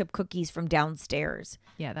chocolate chip cookies from downstairs.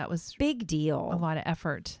 Yeah, that was Big deal. a lot of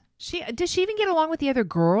effort. Does she even get along with the other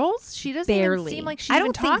girls? She doesn't Barely. even seem like she I even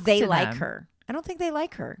don't think talks they to like them. her. I don't think they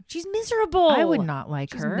like her. She's miserable. I would not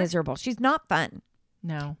like She's her. miserable. She's not fun.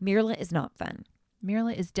 No. Mirla is not fun.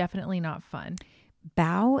 Mirla is definitely not fun.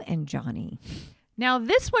 Bao and Johnny. Now,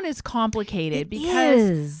 this one is complicated It because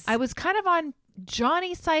is. I was kind of on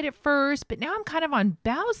Johnny's side at first, but now I'm kind of on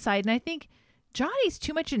Bao's side. And I think Johnny's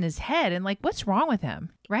too much in his head. And like, what's wrong with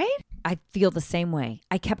him? Right? I feel the same way.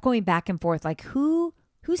 I kept going back and forth like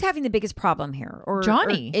who's having the biggest problem here? Or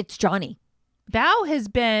Johnny. It's Johnny. Bao has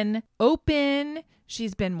been open.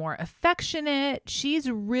 She's been more affectionate. She's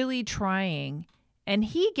really trying. And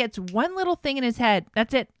he gets one little thing in his head.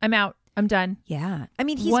 That's it. I'm out. I'm done. Yeah. I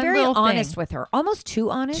mean, he's One very little honest thing. with her. Almost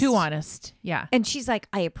too honest. Too honest. Yeah. And she's like,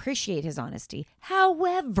 I appreciate his honesty.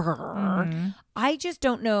 However, Mm-hmm. I just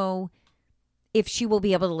don't know if she will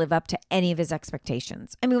be able to live up to any of his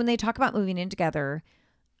expectations. I mean, when they talk about moving in together,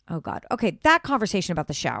 oh God. Okay, that conversation about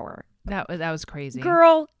the shower. That was crazy.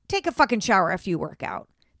 Girl, take a fucking shower after you work out.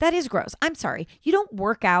 That is gross. I'm sorry. You don't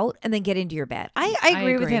work out and then get into your bed. I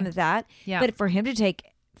agree with agree. him with that. Yeah. But for him to take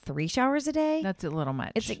 3 showers a day, That's a little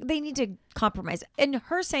much. it's like they need to compromise. And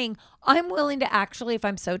her saying, I'm willing to actually, if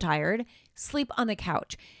I'm so tired, sleep on the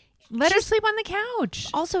couch. Let her She's- sleep on the couch.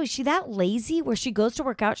 Also, is she that lazy where she goes to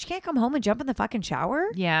work out? She can't come home and jump in the fucking shower?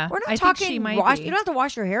 Yeah, We're not I think talking she might wash. be. You don't have to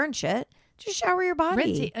wash your hair and shit. Just shower your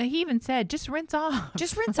body. Rinse, he even said, just rinse off.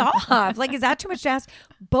 Just rinse off. Like, is that too much to ask?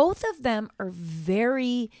 Both of them are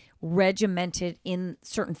very regimented in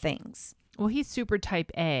certain things. Well, he's super type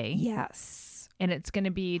A. Yes. And it's going to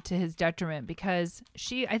be to his detriment because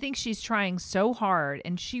I think she's trying so hard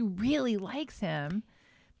and she really likes him,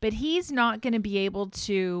 but he's not going to be able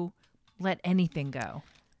to let anything go.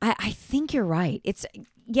 I think you're right.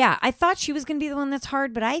 I thought she was going to be the one that's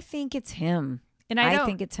hard, but I think it's him. And I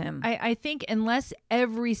think it's him. I think unless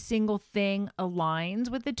every single thing aligns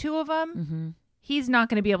with the two of them, Mm-hmm. he's not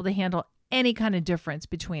going to be able to handle any kind of difference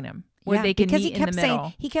between them where they can meet in the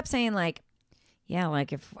middle. He kept saying like, yeah,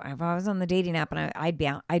 like if I was on the dating app and I'd be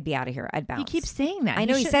out of here. I'd bounce. He keeps saying that. I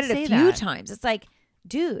know he said it a few times. It's like,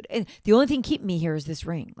 dude, and the only thing keeping me here is this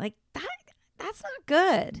ring. Like that's not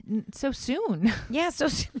good. So soon. Yeah, so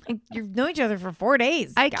like you've known each other for 4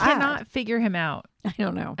 days. I God. cannot figure him out. I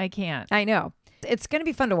don't know. I can't. I know. It's going to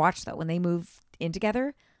be fun to watch though when they move in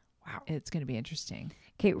together. Wow. It's going to be interesting.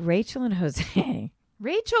 Okay, Rachel and Jose.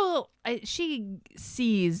 Rachel, she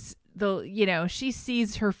sees she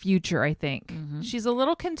sees her future, I think. Mm-hmm. She's a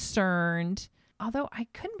little concerned, although I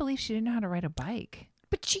couldn't believe she didn't know how to ride a bike.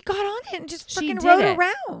 But she got on it and just She fucking did rode it.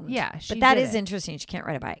 around. Yeah, she but that did is it. interesting. She can't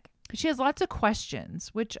ride a bike. She has lots of questions,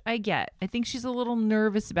 which I get. I think she's a little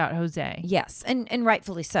nervous about Jose. Yes, and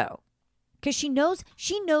rightfully so. Because she knows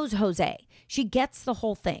Jose. She gets the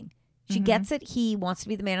whole thing. She gets it. He wants to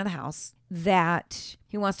be the man of the house, that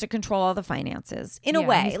he wants to control all the finances in a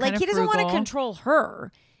way. he's Like kinda he doesn't want to frugal. control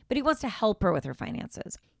her, but he wants to help her with her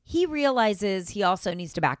finances. He realizes he also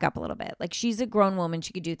needs to back up a little bit. Like she's a grown woman.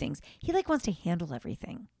 She could do things. He like wants to handle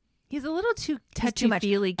everything. He's a little too He's too much.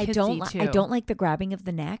 touchy-feely, I kissy, don't like the grabbing of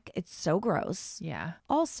the neck. It's so gross. Yeah.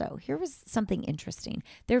 Also, here was something interesting.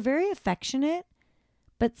 They're very affectionate,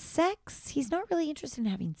 but sex, he's not really interested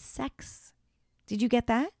in having sex. Did you get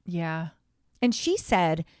that? Yeah. And she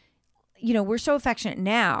said, we're so affectionate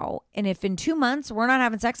now, and if in 2 months we're not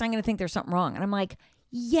having sex, I'm going to think there's something wrong. And I'm like,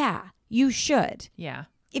 yeah, you should. Yeah.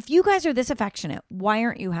 If you guys are this affectionate, why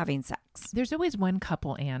aren't you having sex? There's always one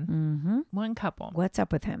couple, Anne. Mm-hmm. One couple. What's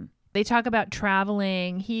up with him? They talk about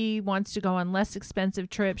traveling. He wants to go on less expensive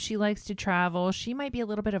trips. She likes to travel. She might be a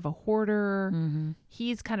little bit of a hoarder. Mm-hmm.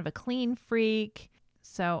 He's kind of a clean freak.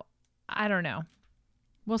 So I don't know.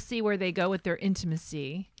 We'll see where they go with their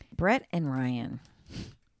intimacy. Brett and Ryan,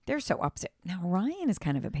 they're so upset. Now, Ryan is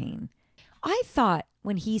kind of a pain. I thought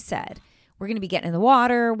when he said, we're going to be getting in the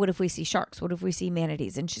water. What if we see sharks? What if we see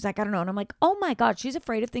manatees? And she's like, I don't know. And I'm like, oh my God, she's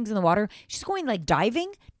afraid of things in the water. She's going like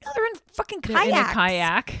diving. No, they're in fucking kayaks. In a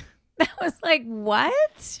kayak. That was like, what?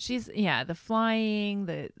 She's, the flying,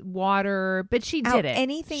 the water, but she did it.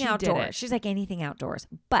 Anything She did outdoors. it. She's like, anything outdoors.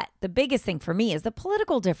 But the biggest thing for me is the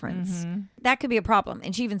political difference. Mm-hmm. That could be a problem.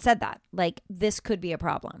 And she even said that. Like, this could be a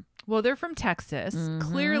problem. Well, they're from Texas. Mm-hmm.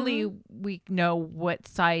 Clearly, we know what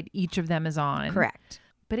side each of them is on. Correct.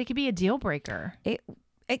 But it could be a deal breaker.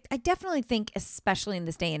 I definitely think, especially in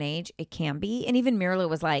this day and age, it can be. And even Mirla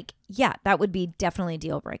was like, yeah, that would be definitely a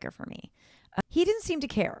deal breaker for me. He didn't seem to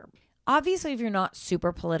care. Obviously, if you're not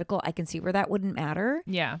super political, I can see where that wouldn't matter.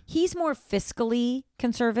 Yeah. He's more fiscally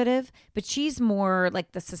conservative, but she's more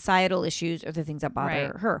like the societal issues or the things that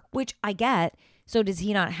bother her, which I get. So does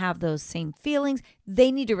he not have those same feelings?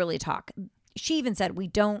 They need to really talk. She even said, we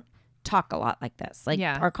don't talk a lot like this. Like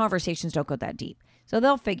our conversations don't go that deep. So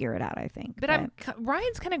they'll figure it out, I think. But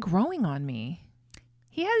Ryan's kind of growing on me.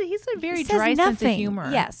 He's a very he says dry nothing. sense of humor.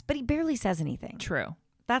 Yes, but he barely says anything. True.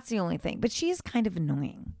 That's the only thing. But she is kind of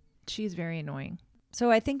annoying. She's very annoying.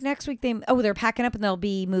 So I think next week they're packing up and they'll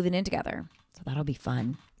be moving in together. So that'll be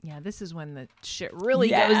fun. Yeah, this is when the shit really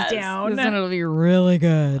goes down. This one will be really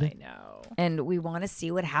good. I know. And we want to see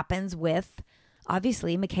what happens with,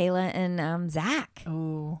 obviously, Michaela and Zach.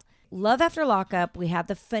 Oh. Love After Lockup, we had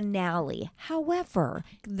the finale. However,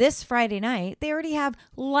 this Friday night, they already have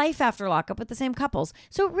Life After Lockup with the same couples.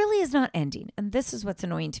 So it really is not ending. And this is what's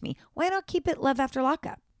annoying to me. Why not keep it Love After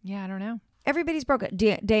Lockup? Yeah, I don't know. Everybody's broke up.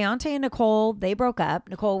 Deontay and Nicole, they broke up.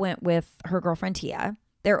 Nicole went with her girlfriend, Tia.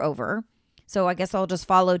 They're over. So I guess I'll just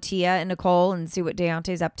follow Tia and Nicole and see what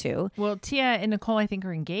Deontay's up to. Well, Tia and Nicole, I think,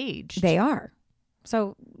 are engaged. They are.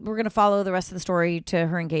 So we're going to follow the rest of the story to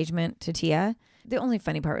her engagement to Tia. The only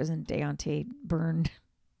funny part was when Deontay burned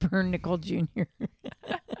Nicole Jr.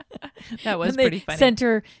 That was And they pretty funny. Sent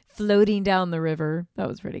her floating down the river. That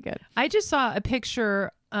was pretty good. I just saw a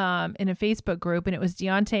picture in a Facebook group, and it was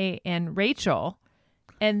Deontay and Rachel.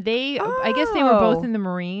 And I guess they were both in the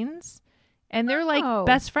Marines. And they're like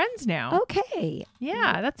best friends now. Okay.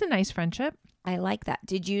 Yeah, that's a nice friendship. I like that.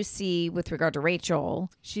 Did you see, with regard to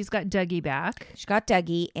Rachel, She's got Dougie back. she got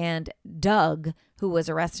Dougie, and Doug, who was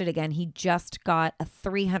arrested again, he just got a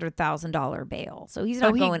 $300,000 bail. So he's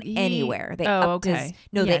not going anywhere. They upped his,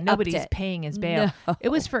 No, they upped nobody's it. paying his bail. No. It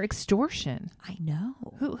was for extortion. I know.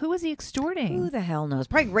 Who was he extorting? Who the hell knows?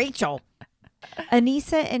 Probably Rachel.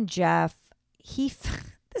 Anissa and Jeff,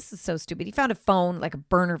 this is so stupid. He found a phone, like a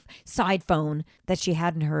burner side phone that she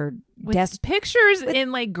had in her With desk. pictures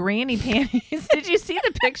in like granny panties. Did you see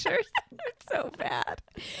the pictures? It's so bad.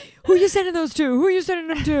 Who are you sending those to? Who are you sending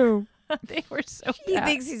them to? They were so He bad.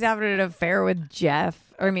 thinks he's having an affair with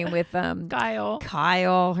with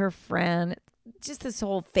Kyle, her friend. Just this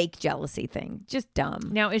whole fake jealousy thing. Just dumb.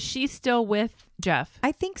 Now, is she still with Jeff?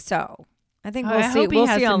 I think so. I think I we'll see. hope he We'll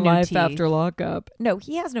has see some on new Life teeth. After Lockup. No,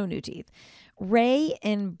 he has no new teeth. Ray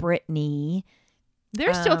and Brittany.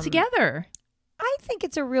 They're still together. I think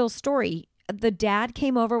it's a real story. The dad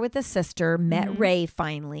came over with the sister, met Ray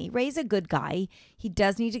finally. Ray's a good guy. He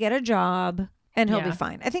does need to get a job, and he'll be Yeah.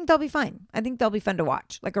 fine. I think they'll be fine. I think they'll be fun to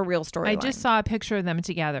watch, like a real story. I just saw a picture of them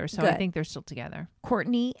together, so I Good. think they're still together.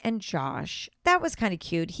 Courtney and Josh. That was kind of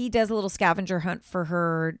cute. He does a little scavenger hunt for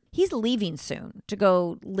her. He's leaving soon to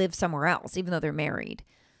go live somewhere else, even though they're married.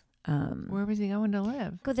 Where was he going to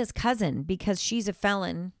live? With his cousin because she's a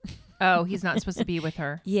felon. Oh, he's not supposed to be with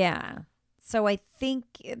her. Yeah. So I think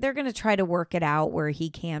they're going to try to work it out where he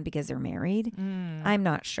can because they're married. I'm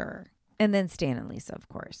not sure. And then Stan and Lisa, of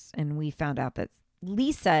course. And we found out that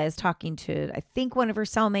Lisa is talking to, I think, one of her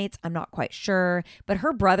cellmates. I'm not quite sure. But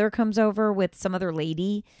her brother comes over with some other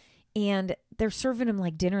lady and they're serving him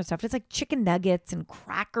like dinner and stuff. It's like chicken nuggets and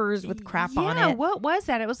crackers with crap on Yeah, it. what was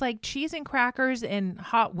that? It was like cheese and crackers and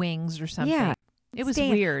hot wings or something. Yeah. It was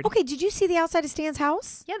Stan. weird. Okay, did you see the outside of Stan's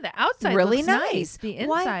house? Yeah, the outside Really looks nice. The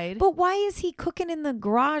Why- inside. but why is he cooking in the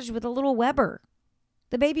garage with a little Weber,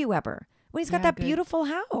 the baby Weber, when he's got Yeah, that good. beautiful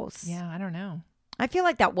house? Yeah, I don't know. I feel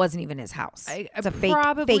like that wasn't even his house. It's a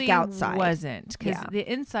probably fake outside. wasn't because Yeah.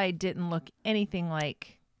 the inside didn't look anything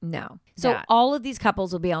like. No. So that. all of these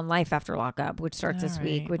couples will be on Life After Lockup, which starts this All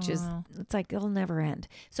week, right, which is well. it's like it'll never end.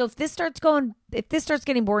 So if this starts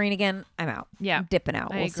getting boring again, I'm out. Yeah, I'm dipping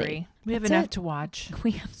out. I We'll agree. see. We have That's enough it. to watch.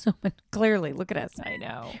 We have so much. Clearly, look at us. I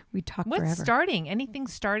know. We talk What's forever. starting? Anything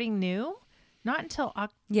starting new? Not until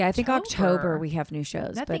October. Yeah, I think October we have new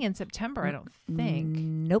shows. Nothing but in September, I don't think.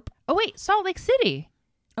 Nope. Oh wait, Salt Lake City.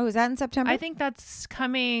 Oh, is that in September? I think that's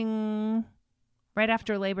coming right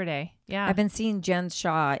after Labor Day. Yeah. I've been seeing Jen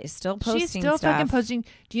Shaw is still posting She's still stuff. fucking posting.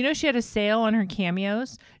 Do you know she had a sale on her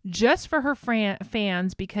cameos just for her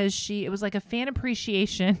fans because it was like a fan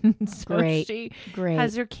appreciation. So Great. she Great.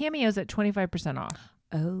 has her cameos at 25% off.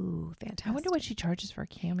 Oh, fantastic. I wonder what she charges for a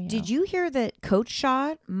cameo. Did you hear that Coach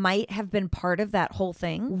Shaw might have been part of that whole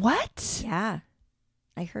thing? What? Yeah.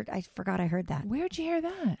 I forgot I heard that. Where'd you hear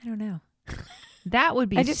that? I don't know. That would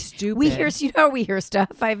be stupid. We hear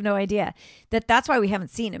stuff. I have no idea. That's why we haven't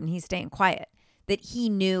seen him and he's staying quiet. That he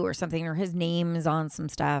knew or something, or his name is on some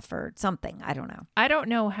stuff or something. I don't know. I don't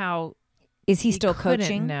know how. Is he still couldn't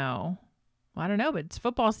coaching? know. Well, I don't know, but it's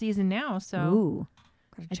football season now, so. Ooh.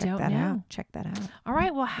 Gotta I check don't that know. out. Check that out. All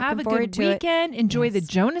right, well, have Looking a forward good to it. weekend. Enjoy the Yes.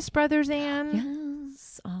 Jonas Brothers, Anne.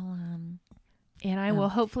 Yes. I'll And I will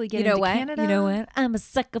hopefully get you know into what? Canada. You know what? I'm a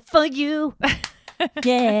sucker for you.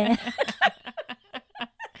 Yeah.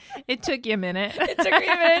 It took you a minute. It took me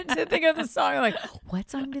a minute to think of the song. I'm like, what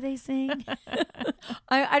song do they sing?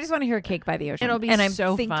 I just want to hear "Cake by the Ocean." It'll be and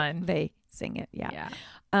so think fun. They sing it. Yeah.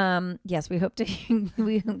 Yeah. Yes, we hope to.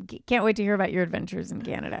 We can't wait to hear about your adventures in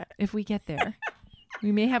Canada. If we get there,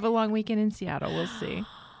 we may have a long weekend in Seattle. We'll see.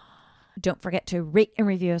 Don't forget to rate and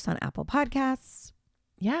review us on Apple Podcasts.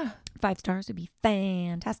 Yeah. 5 stars would be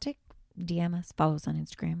fantastic. DM us, follow us on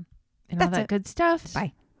Instagram. And all That's that it. good stuff.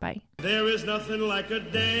 Bye. Bye. There is nothing like a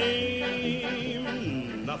dame,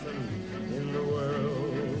 nothing in the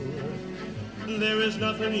world. There is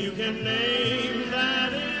nothing you can name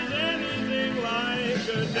that is anything like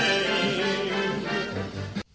a dame.